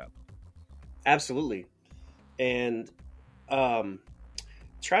vacation hookup. Absolutely. And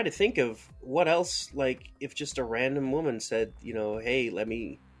try to think of what else, like if just a random woman said, hey, let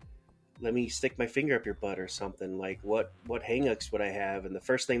me stick my finger up your butt or something, like what hang-ups would I have? And the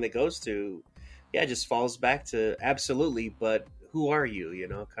first thing that goes to, just falls back to absolutely, but who are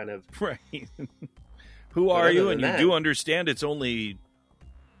you, kind of. Right. Who are you? And you do understand it's only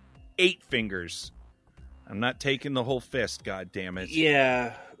 8 fingers. I'm not taking the whole fist, God damn it.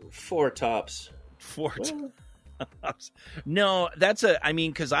 Yeah, 4 tops. 4 tops. No,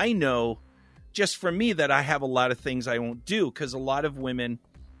 because I know just for me that I have a lot of things I won't do, because a lot of women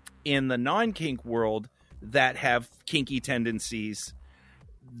in the non-kink world that have kinky tendencies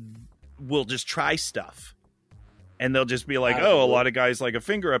will just try stuff. And they'll just be like, a lot of guys like a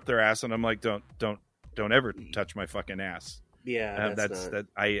finger up their ass. And I'm like, don't ever touch my fucking ass. Yeah,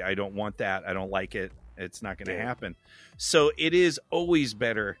 I don't want that. I don't like it. It's not going to happen. So it is always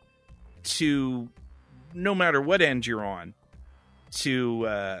better to, no matter what end you're on,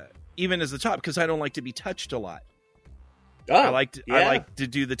 to even as the top, because I don't like to be touched a lot. I like to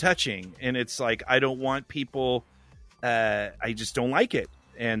do the touching, and it's like I don't want people. I just don't like it,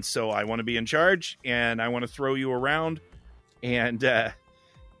 and so I want to be in charge, and I want to throw you around, and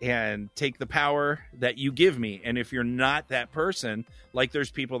take the power that you give me. And if you're not that person, like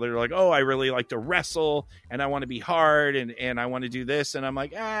there's people that are like, oh, I really like to wrestle, and I want to be hard, and I want to do this, and I'm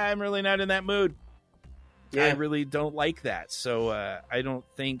like, I'm really not in that mood. Yeah. I really don't like that. So I don't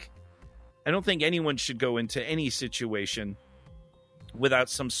think anyone should go into any situation without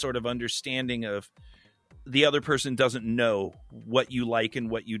some sort of understanding of the other person doesn't know what you like and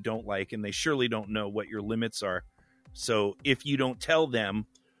what you don't like, and they surely don't know what your limits are. So if you don't tell them,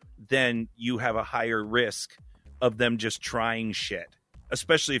 then you have a higher risk of them just trying shit,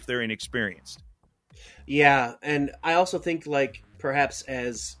 especially if they're inexperienced. Yeah, and I also think like perhaps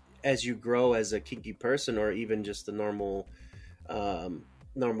as you grow as a kinky person, or even just the normal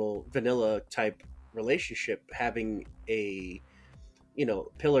vanilla type relationship, having a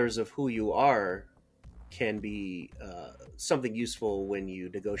pillars of who you are can be something useful when you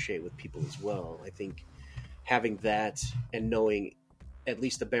negotiate with people as well. I think having that and knowing at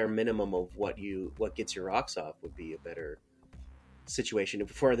least the bare minimum of what gets your rocks off would be a better situation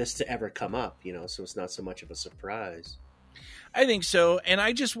for this to ever come up, so it's not so much of a surprise. I think so. And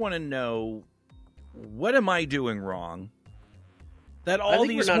I just want to know, what am I doing wrong that all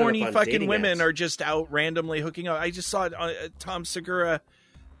these horny fucking women are just out randomly hooking up? I just saw Tom Segura,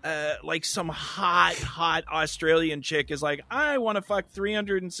 like some hot Australian chick is like, I want to fuck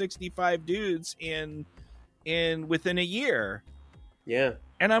 365 dudes in within a year. Yeah.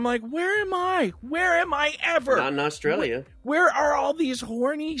 And I'm like, where am I? Where am I ever? Not in Australia. Where are all these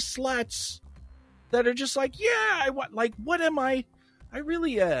horny sluts that are just like, what am I? I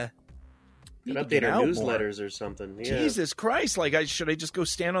really need to update our newsletters more. Or something. Yeah. Jesus Christ! Like, should I just go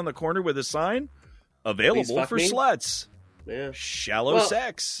stand on the corner with a sign, available for sluts? Yeah, shallow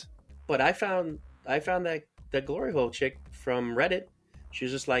sex. But I found that glory hole chick from Reddit. She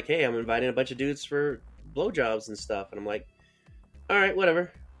was just like, hey, I'm inviting a bunch of dudes for blowjobs and stuff, and I'm like, all right,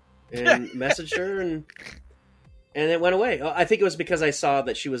 whatever, and messaged her and it went away. I think it was because I saw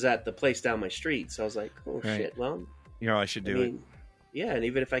that she was at the place down my street. So I was like, oh, shit. Well, I should do it. Yeah, and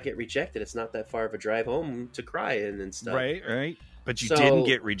even if I get rejected, it's not that far of a drive home to cry in and stuff. Right. But you didn't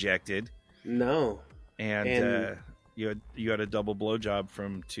get rejected. No. And you had a double blowjob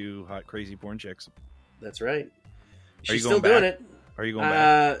from 2 hot, crazy porn chicks. That's right. She's still doing it. Are you going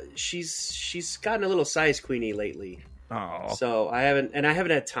back? She's gotten a little size queenie lately. Oh. So I haven't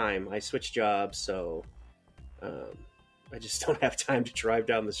had time. I switched jobs, so I just don't have time to drive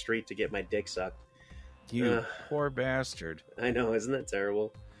down the street to get my dick sucked. You poor bastard. I know, isn't that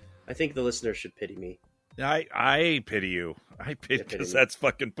terrible? I think the listeners should pity me. I pity you. I pity because that's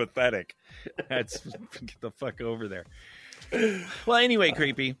fucking pathetic. Get the fuck over there. Well, anyway,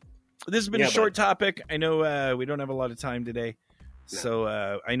 creepy. This has been a short topic. I know we don't have a lot of time today. No.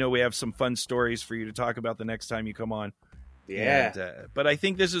 So I know we have some fun stories for you to talk about the next time you come on. Yeah. But I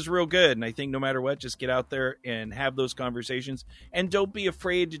think this is real good. And I think no matter what, just get out there and have those conversations. And don't be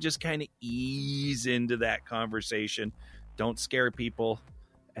afraid to just kind of ease into that conversation. Don't scare people.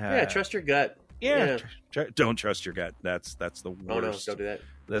 Trust your gut. Yeah. Don't trust your gut. That's the worst. Oh no, don't do that.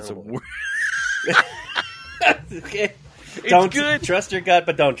 That's the worst. Okay. Don't good. Trust your gut,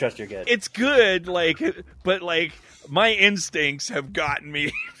 but don't trust your gut. It's good, but my instincts have gotten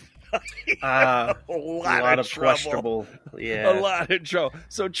me a lot of trouble. Questionable. Yeah. A lot of trouble.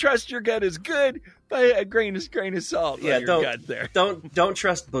 So trust your gut is good, but a grain of salt on your gut there. Don't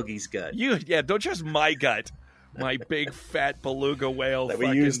trust Boogie's gut. Don't trust my gut. My big fat beluga whale that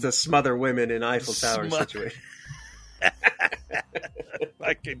we used to smother women in Eiffel Tower situation.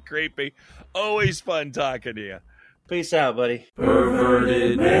 Fucking creepy. Always fun talking to you. Peace out, buddy.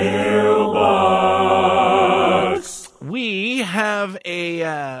 Perverted Mailbox. We have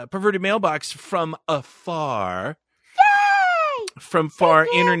a perverted mailbox from afar. Yay! From far,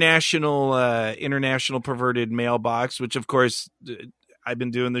 international perverted mailbox, which of course I've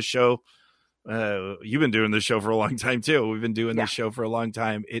been doing the show. You've been doing this show for a long time too. We've been doing this show for a long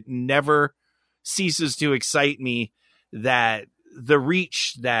time. It never ceases to excite me that the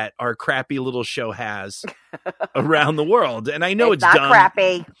reach that our crappy little show has around the world. And I know it's not dumb.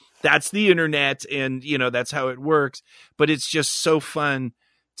 Crappy. That's the internet, and that's how it works. But it's just so fun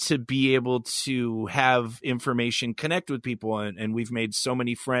to be able to have information connect with people, and we've made so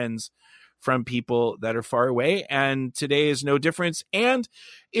many friends from people that are far away, and today is no difference. And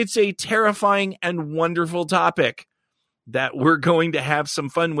it's a terrifying and wonderful topic that we're going to have some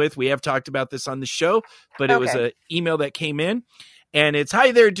fun with. We have talked about this on the show, but it was an email that came in, and it's,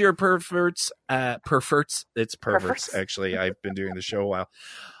 "Hi there, dear perverts." It's perverts, actually. I've been doing the show a while.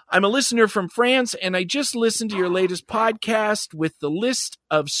 "I'm a listener from France, and I just listened to your latest podcast with the list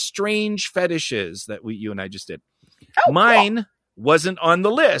of strange fetishes that you and I just did. Mine wasn't on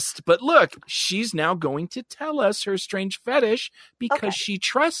the list, but look, she's now going to tell us her strange fetish because she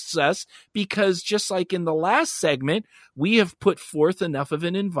trusts us, because just like in the last segment, we have put forth enough of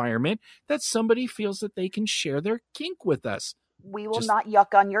an environment that somebody feels that they can share their kink with us. We will not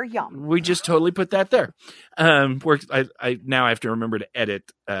yuck on your yum. We just totally put that there. I now have to remember to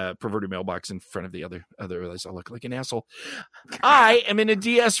edit perverted mailbox in front of the other, otherwise I'll look like an asshole. I am in a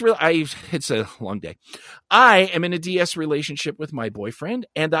DS. It's a long day. I am in a DS relationship with my boyfriend,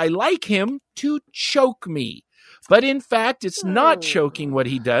 and I like him to choke me. But in fact, it's not choking what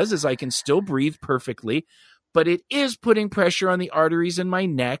he does, as I can still breathe perfectly. But it is putting pressure on the arteries in my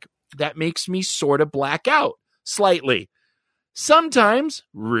neck that makes me sort of black out slightly. Sometimes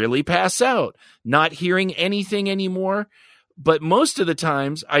really pass out, not hearing anything anymore. But most of the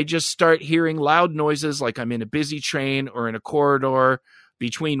times I just start hearing loud noises like I'm in a busy train or in a corridor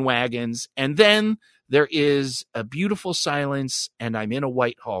between wagons. And then there is a beautiful silence and I'm in a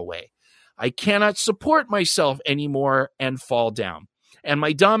white hallway. I cannot support myself anymore and fall down. And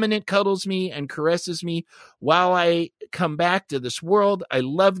my dominant cuddles me and caresses me while I come back to this world. I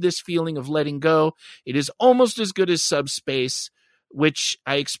love this feeling of letting go. It is almost as good as Subspace, which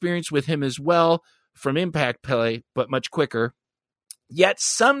I experienced with him as well from Impact Play, but much quicker. Yet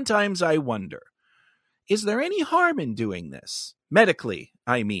sometimes I wonder, is there any harm in doing this? Medically,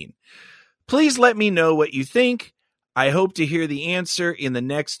 I mean. Please let me know what you think. I hope to hear the answer in the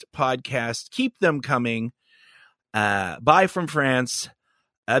next podcast. Keep them coming. Bye from France.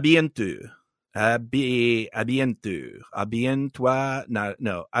 À bientôt. À bientôt. À bientôt.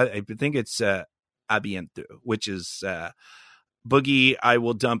 No. I think it's à bientôt, which is Boogie, I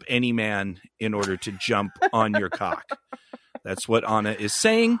will dump any man in order to jump on your cock. That's what Anna is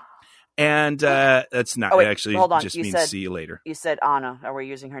saying. And that's not it actually just means see you later. You said Anna. Are we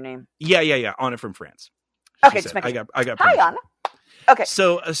using her name? Yeah. Anna from France. Okay, just I got Hi, Anna. Okay.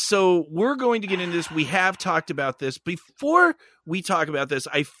 So we're going to get into this. We have talked about this. Before we talk about this,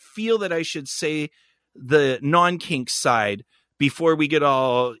 I feel that I should say the non-kink side before we get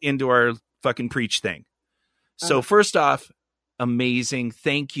all into our fucking preach thing. So first off, amazing.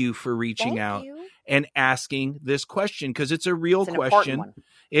 Thank you for reaching out and asking this question, because it's a real question.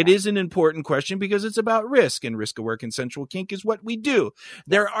 It is an important question because it's about risk, and risk-aware consensual kink is what we do.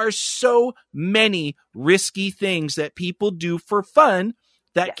 There are so many risky things that people do for fun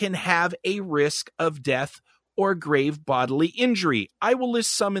that can have a risk of death or grave bodily injury. I will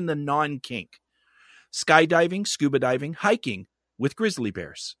list some in the non-kink. Skydiving, scuba diving, hiking with grizzly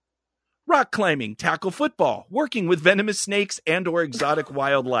bears, rock climbing, tackle football, working with venomous snakes and or exotic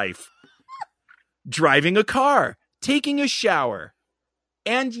wildlife, driving a car, taking a shower,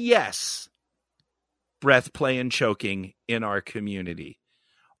 and yes, breath play and choking in our community.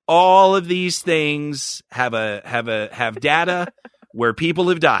 All of these things have data where people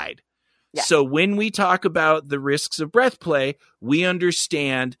have died. Yeah. So when we talk about the risks of breath play, we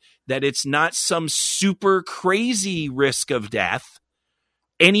understand that it's not some super crazy risk of death.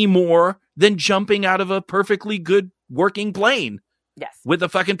 any more than jumping out of a perfectly good working plane. Yes. With a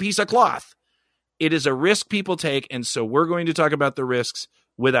fucking piece of cloth. It is a risk people take, and so we're going to talk about the risks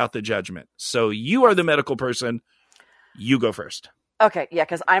without the judgment. So you are the medical person. You go first. Okay, yeah,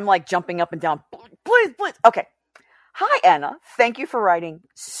 because I'm like jumping up and down. Please. Okay. Hi, Anna. Thank you for writing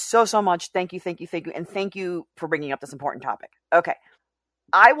so much. Thank you. And thank you for bringing up this important topic. Okay.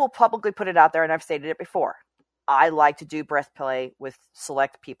 I will publicly put it out there, and I've stated it before. I like to do breath play with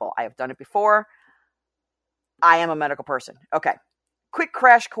select people. I have done it before. I am a medical person. Okay. Quick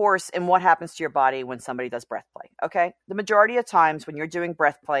crash course in what happens to your body when somebody does breath play. Okay. The majority of times when you're doing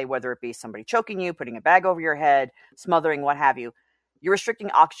breath play, whether it be somebody choking you, putting a bag over your head, smothering, what have you, you're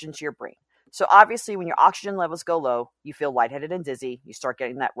restricting oxygen to your brain. So obviously when your oxygen levels go low, you feel lightheaded and dizzy. You start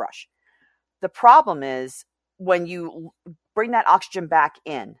getting that rush. The problem is when you bring that oxygen back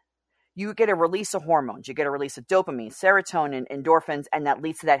in, you get a release of hormones. You get a release of dopamine, serotonin, endorphins, and that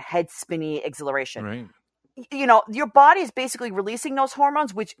leads to that head spinny exhilaration. Right. You know, your body is basically releasing those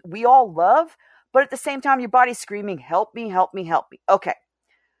hormones, which we all love, but at the same time, your body's screaming, help me, help me, help me. Okay.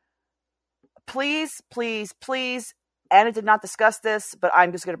 Please. Anna did not discuss this, but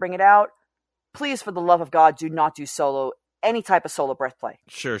I'm just going to bring it out. Please, for the love of God, do not do any type of solo breath play.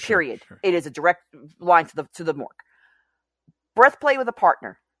 Sure. Period. Sure. It is a direct line to the morgue. Breath play with a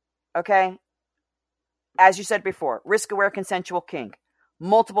partner. Okay. As you said before, risk-aware consensual kink.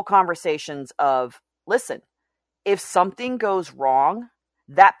 Multiple conversations of, listen, if something goes wrong,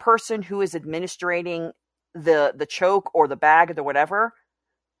 that person who is administrating the choke or the bag or the whatever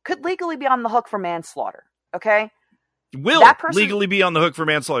could legally be on the hook for manslaughter. Okay. Will legally be on the hook for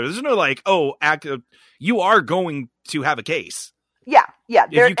manslaughter. There's no like, you are going to have a case. Yeah.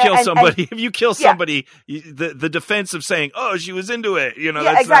 If you kill somebody, the defense of saying, "Oh, she was into it,"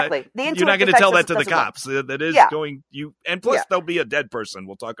 that's exactly. You're not going to tell that to the cops. That is going and plus there'll be a dead person.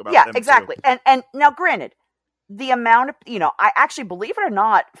 We'll talk about them exactly. too. And now, granted, the amount of I actually, believe it or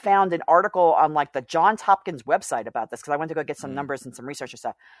not, found an article on like the Johns Hopkins website about this because I went to go get some numbers and some research and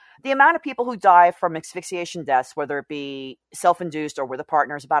stuff. The amount of people who die from asphyxiation deaths, whether it be self-induced or with a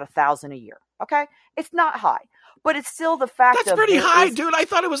partner, is about 1,000 a year. Okay, it's not high. But it's still the fact that's pretty high, dude. I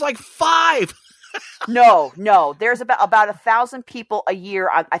thought it was like 5. No. There's about 1,000 people a year.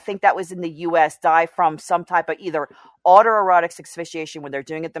 I think that was in the U.S. die from some type of either autoerotic asphyxiation when they're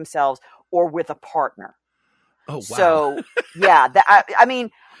doing it themselves or with a partner. Oh, wow. So yeah, I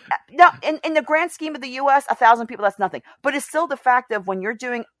mean, now in the grand scheme of the U.S., 1,000 people, that's nothing. But it's still the fact of when you're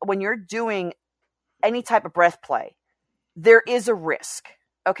doing any type of breath play, there is a risk.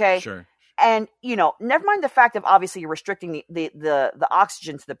 Okay. Sure. And, never mind the fact of obviously you're restricting the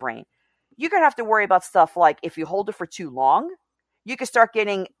oxygen to the brain. You're going to have to worry about stuff like if you hold it for too long, you could start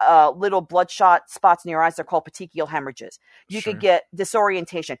getting little bloodshot spots in your eyes. They're called petechial hemorrhages. You could get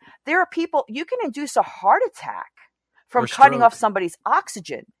disorientation. There are people, you can induce a heart attack from cutting off somebody's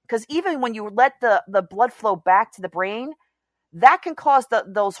oxygen. Because even when you let the blood flow back to the brain, that can cause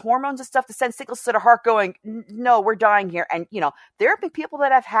those hormones and stuff to send signals to the heart going, no, we're dying here. And, there have been people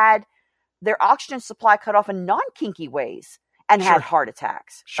that have had their oxygen supply cut off in non-kinky ways and had heart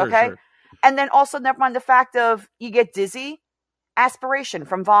attacks. Okay. Sure. And then also never mind the fact of you get dizzy, aspiration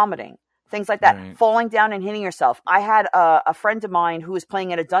from vomiting, things like that, falling down and hitting yourself. I had a friend of mine who was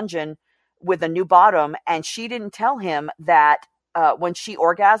playing in a dungeon with a new bottom, and she didn't tell him that when she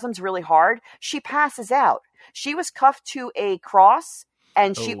orgasms really hard, she passes out. She was cuffed to a cross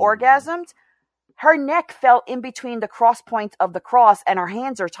and she orgasmed. Her neck fell in between the cross point of the cross and her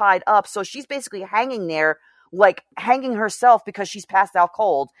hands are tied up. So she's basically hanging there, like hanging herself because she's passed out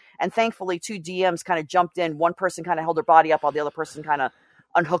cold. And thankfully 2 DMs kind of jumped in. One person kind of held her body up while the other person kind of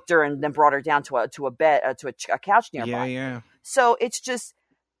unhooked her and then brought her down to a bed, to a couch nearby. Yeah. So it's just,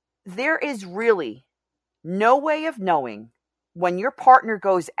 there is really no way of knowing when your partner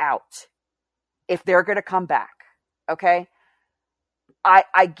goes out, if they're going to come back. Okay.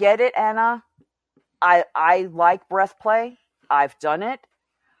 I get it, Anna. I like breath play. I've done it.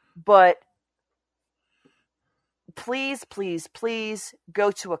 But please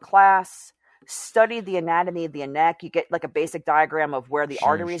go to a class, study the anatomy of the neck. You get like a basic diagram of where the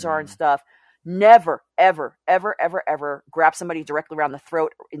arteries are and stuff. Never, ever, ever, ever, ever grab somebody directly around the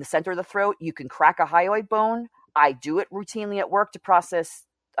throat, in the center of the throat. You can crack a hyoid bone. I do it routinely at work to process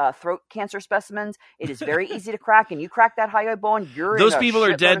throat cancer specimens. It is very easy to crack, and you crack that hyoid bone, those people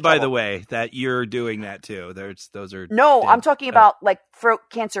are dead, by the way, that you're doing that too. Those are no, dead. I'm talking about like throat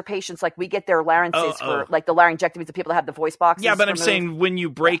cancer patients. Like we get their larynxes for like the laryngectomies, the people that have the voice boxes. Yeah, but I'm saying when you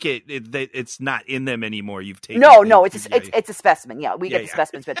break it's not in them anymore. You've taken it's a specimen. Yeah, we get the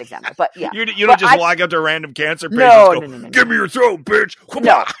specimens with examiner. But yeah, you don't just walk up to random cancer patients. No. Give me your throat, bitch.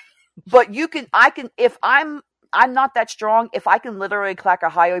 No, but I can if I'm not that strong. If I can literally crack a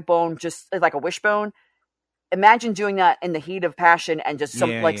hyoid bone just like a wishbone, imagine doing that in the heat of passion and just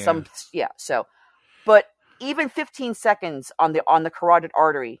So, but even 15 seconds on the carotid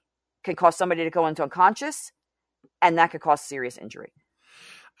artery can cause somebody to go into unconscious, and that could cause serious injury.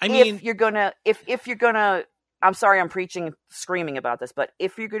 I mean, if you're gonna, I'm sorry, I'm preaching and screaming about this, but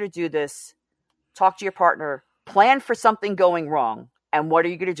if you're gonna do this, talk to your partner, plan for something going wrong, and what are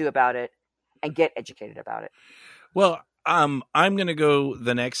you gonna do about it, and get educated about it. Well, I'm going to go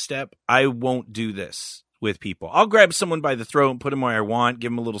the next step. I won't do this with people. I'll grab someone by the throat and put them where I want,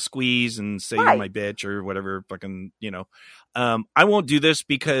 give them a little squeeze and say you're my bitch or whatever fucking, I won't do this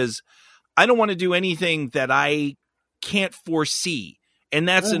because I don't want to do anything that I can't foresee. And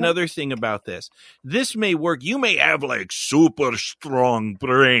that's another thing about this. This may work. You may have like super strong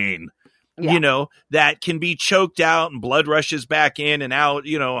brain. That can be choked out and blood rushes back in and out,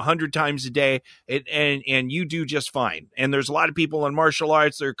 100 times a day. And you do just fine. And there's a lot of people in martial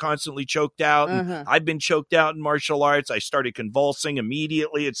arts that are constantly choked out. And I've been choked out in martial arts. I started convulsing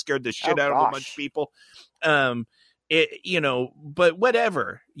immediately. It scared the shit out of a bunch of people. But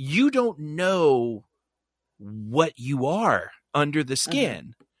whatever. You don't know what you are under the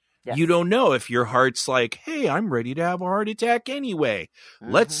skin. Yes. You don't know if your heart's like, hey, I'm ready to have a heart attack anyway.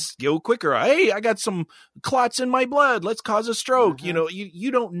 Let's go quicker. Hey, I got some clots in my blood. Let's cause a stroke.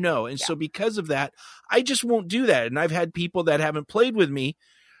 You don't know. And so because of that, I just won't do that. And I've had people that haven't played with me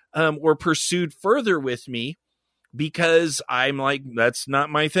or pursued further with me because I'm like, that's not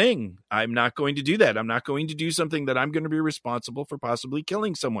my thing. I'm not going to do that. I'm not going to do something that I'm going to be responsible for possibly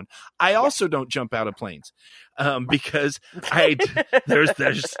killing someone. I also don't jump out of planes because there's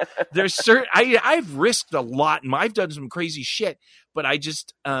certain, I've risked a lot and I've done some crazy shit, but I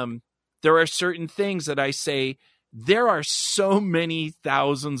just, there are certain things that I say, there are so many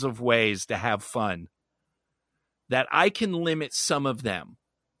thousands of ways to have fun that I can limit some of them.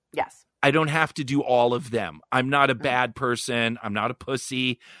 Yes. I don't have to do all of them. I'm not a bad person. I'm not a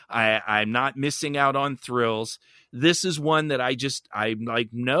pussy. I'm not missing out on thrills. This is one that I'm like,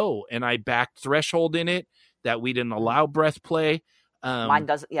 no. And I backed Threshold in it, that we didn't allow breath play. Mine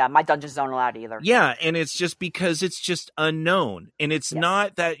doesn't. Yeah, my dungeons don't allow it either. Yeah, and it's just because it's just unknown. And it's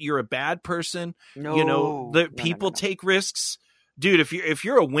not that you're a bad person. No. People take risks. Dude, if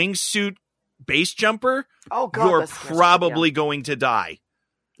you're a wingsuit base jumper, you're probably going to die.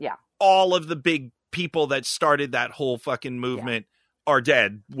 Yeah. All of the big people that started that whole fucking movement are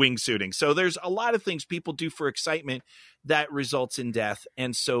dead wingsuiting. So there's a lot of things people do for excitement that results in death.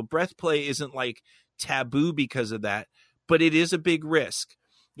 And so breath play isn't like taboo because of that, but it is a big risk.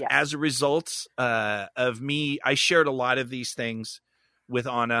 Yeah. As a result of me, I shared a lot of these things with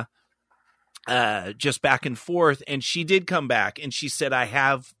Anna just back and forth. And she did come back and she said, I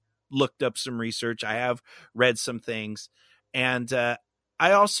have looked up some research. I have read some things. And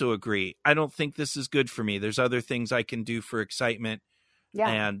I also agree. I don't think this is good for me. There's other things I can do for excitement. Yeah.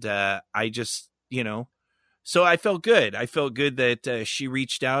 And I just, so I felt good. I felt good that she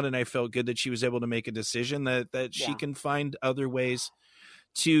reached out, and I felt good that she was able to make a decision that she can find other ways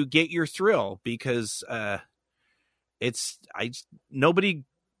to get your thrill, because nobody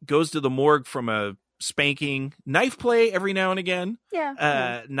goes to the morgue from a spanking. Knife play every now and again.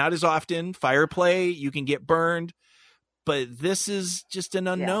 Yeah. Not as often. Fire play, you can get burned. But this is just an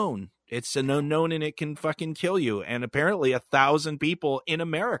unknown. Yeah. It's an unknown, and it can fucking kill you. And apparently 1,000 people in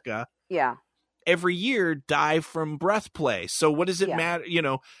America every year die from breath play. So what does it matter?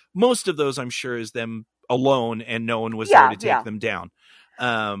 Most of those, I'm sure, is them alone and no one was there to take them down.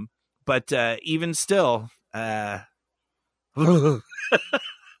 But even still,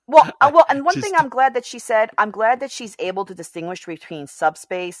 Well, and one thing I'm glad that she said, I'm glad that she's able to distinguish between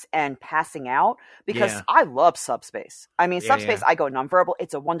subspace and passing out, because I love subspace. I mean, subspace, I go nonverbal.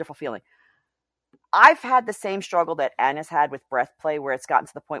 It's a wonderful feeling. I've had the same struggle that Anna's had with breath play, where it's gotten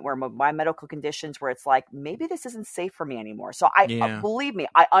to the point where my medical conditions, where it's like, maybe this isn't safe for me anymore. So believe me,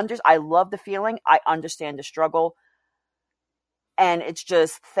 I love the feeling. I understand the struggle. And it's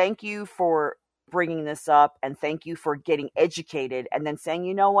just, thank you for bringing this up, and thank you for getting educated and then saying,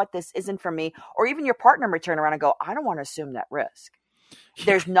 you know what, this isn't for me. Or even your partner may turn around and go, I don't want to assume that risk.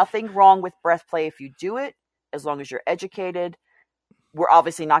 There's nothing wrong with breath play if you do it, as long as you're educated. we're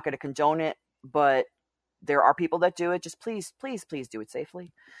obviously not going to condone it, but there are people that do it. Just please do it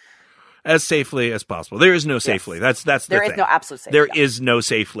safely. As safely as possible. There is no safely. Yes. That's the there thing. Is no absolute safety. There is no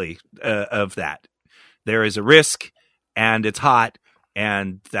safely of that. There is a risk, and it's hot,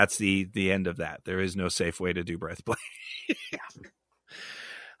 and that's the end of that. There is no safe way to do breath play.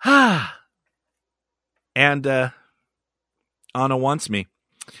 And Anna wants me.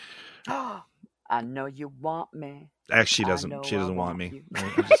 I know you want me. Actually, she doesn't. She doesn't want me.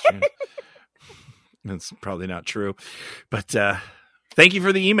 I'm just trying. That's probably not true, but thank you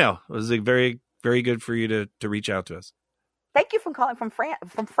for the email. It was very, very good for you to reach out to us. Thank you for calling from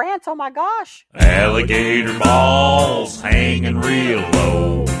France. Oh my gosh! Alligator balls hanging real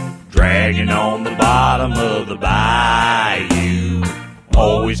low, dragging on the bottom of the bayou.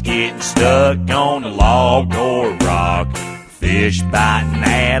 Always getting stuck on a log or a rock. Fish biting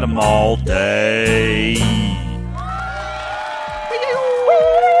at 'em all day.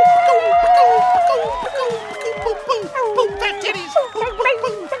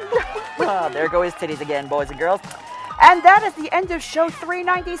 There go his titties again, boys and girls. And that is the end of show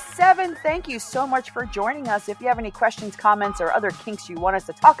 397. Thank you so much for joining us. If you have any questions, comments, or other kinks you want us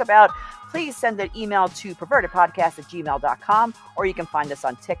to talk about, please send an email to pervertedpodcast@gmail.com, or you can find us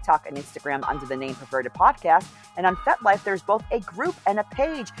on TikTok and Instagram under the name Perverted Podcast. And on FetLife, there's both a group and a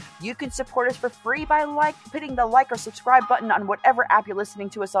page. You can support us for free by hitting the like or subscribe button on whatever app you're listening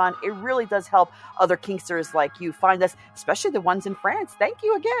to us on. It really does help other kinksters like you find us, especially the ones in France. Thank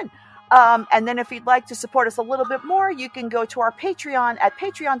you again. And then if you'd like to support us a little bit more, you can go to our Patreon at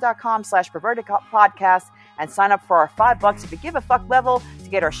patreon.com/pervertedpodcast and sign up for our $5 if you give a fuck level to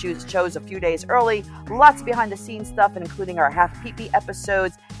get our shows a few days early. Lots of behind the scenes stuff, including our half pee-pee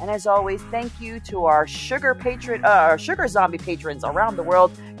episodes. And as always, thank you to our sugar zombie patrons around the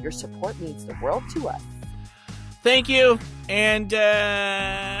world. Your support means the world to us. Thank you. And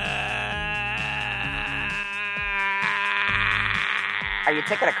are you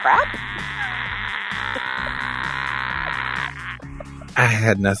taking a crap? I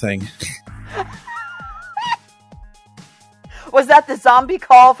had nothing. Was that the zombie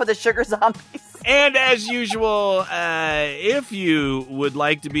call for the sugar zombies? And as usual, if you would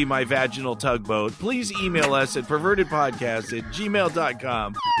like to be my vaginal tugboat, please email us at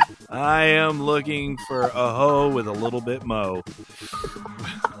pervertedpodcast@gmail.com. I am looking for a hoe with a little bit mo.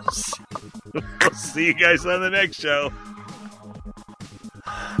 We'll see you guys on the next show.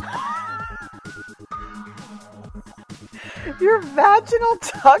 Your vaginal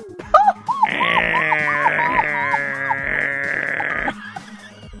tugboat?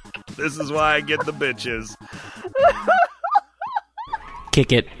 This is why I get the bitches.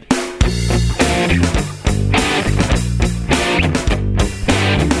 Kick it.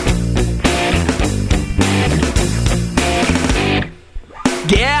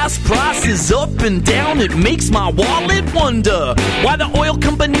 Gas prices up and down, it makes my wallet wonder why the oil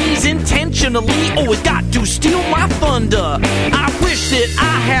companies intentionally always got to steal my thunder. I wish that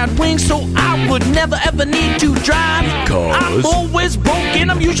I had wings so I would never ever need to drive. I'm always broke and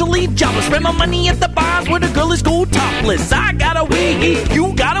I'm usually jobless. Spend my money at the bars where the girlies go topless. I got a wee,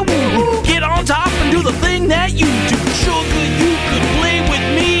 you got a woo. Get on top and do the thing that you do. Sugar, you could play with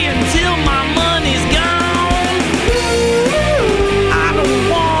me until my money's gone.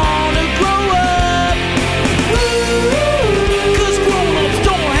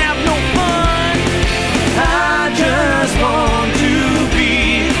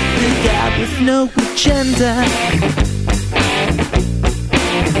 No agenda.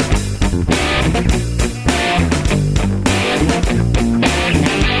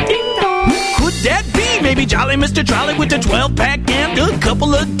 Could that be maybe Jolly Mr. Trolley with the 12-pack and a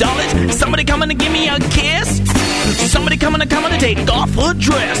couple of dollars? Somebody coming to give me a kiss? Somebody coming to take off her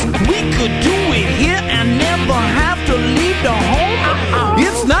dress? We could do it here and never have to leave the home.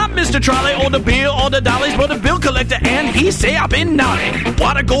 It's not Mr. Trolley or the bill or the dollars, but the bill collector, and he say I've been naughty.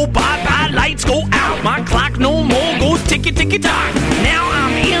 Water go by, lights go out. My clock no more goes ticky-ticky-tock. Now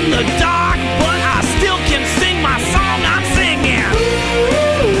I'm in the dark, but I still can sing my song I'm singing.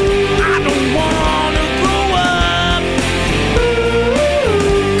 I don't wanna grow up,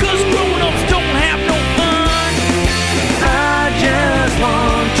 'cause grown-ups don't have no fun. I just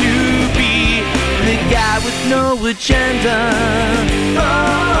want to be the guy with no agenda. Oh,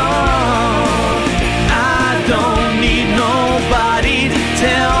 I don't need nobody to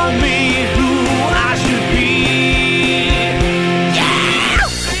tell me who I should be. Yeah!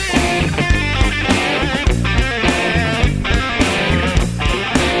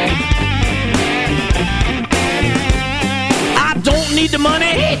 I don't need the money.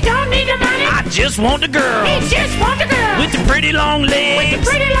 He don't need the money. I just want a girl. He just want a girl. With the pretty long legs. With the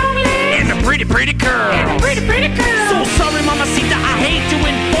pretty long legs. And the pretty, pretty curls. And the pretty, pretty curls. So sorry, mamacita, I hate to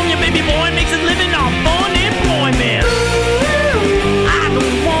inform you, baby boy makes a living on unemployment. I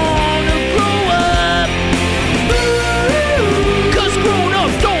don't wanna grow up. 'Cause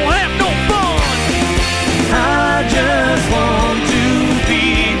grown-ups don't have no fun. I just want to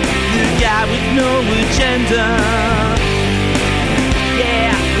be the guy with no agenda.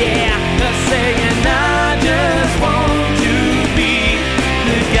 Yeah, saying I just want to be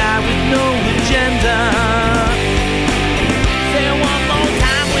the guy with no agenda. Say it one more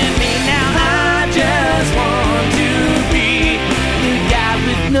time with me now. I just want to be the guy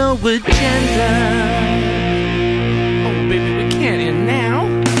with no agenda. Oh, baby, we can't end now.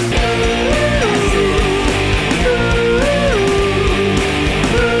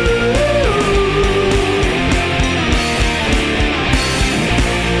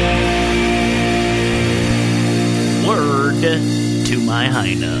 Word to my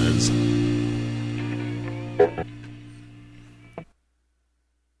hyenas.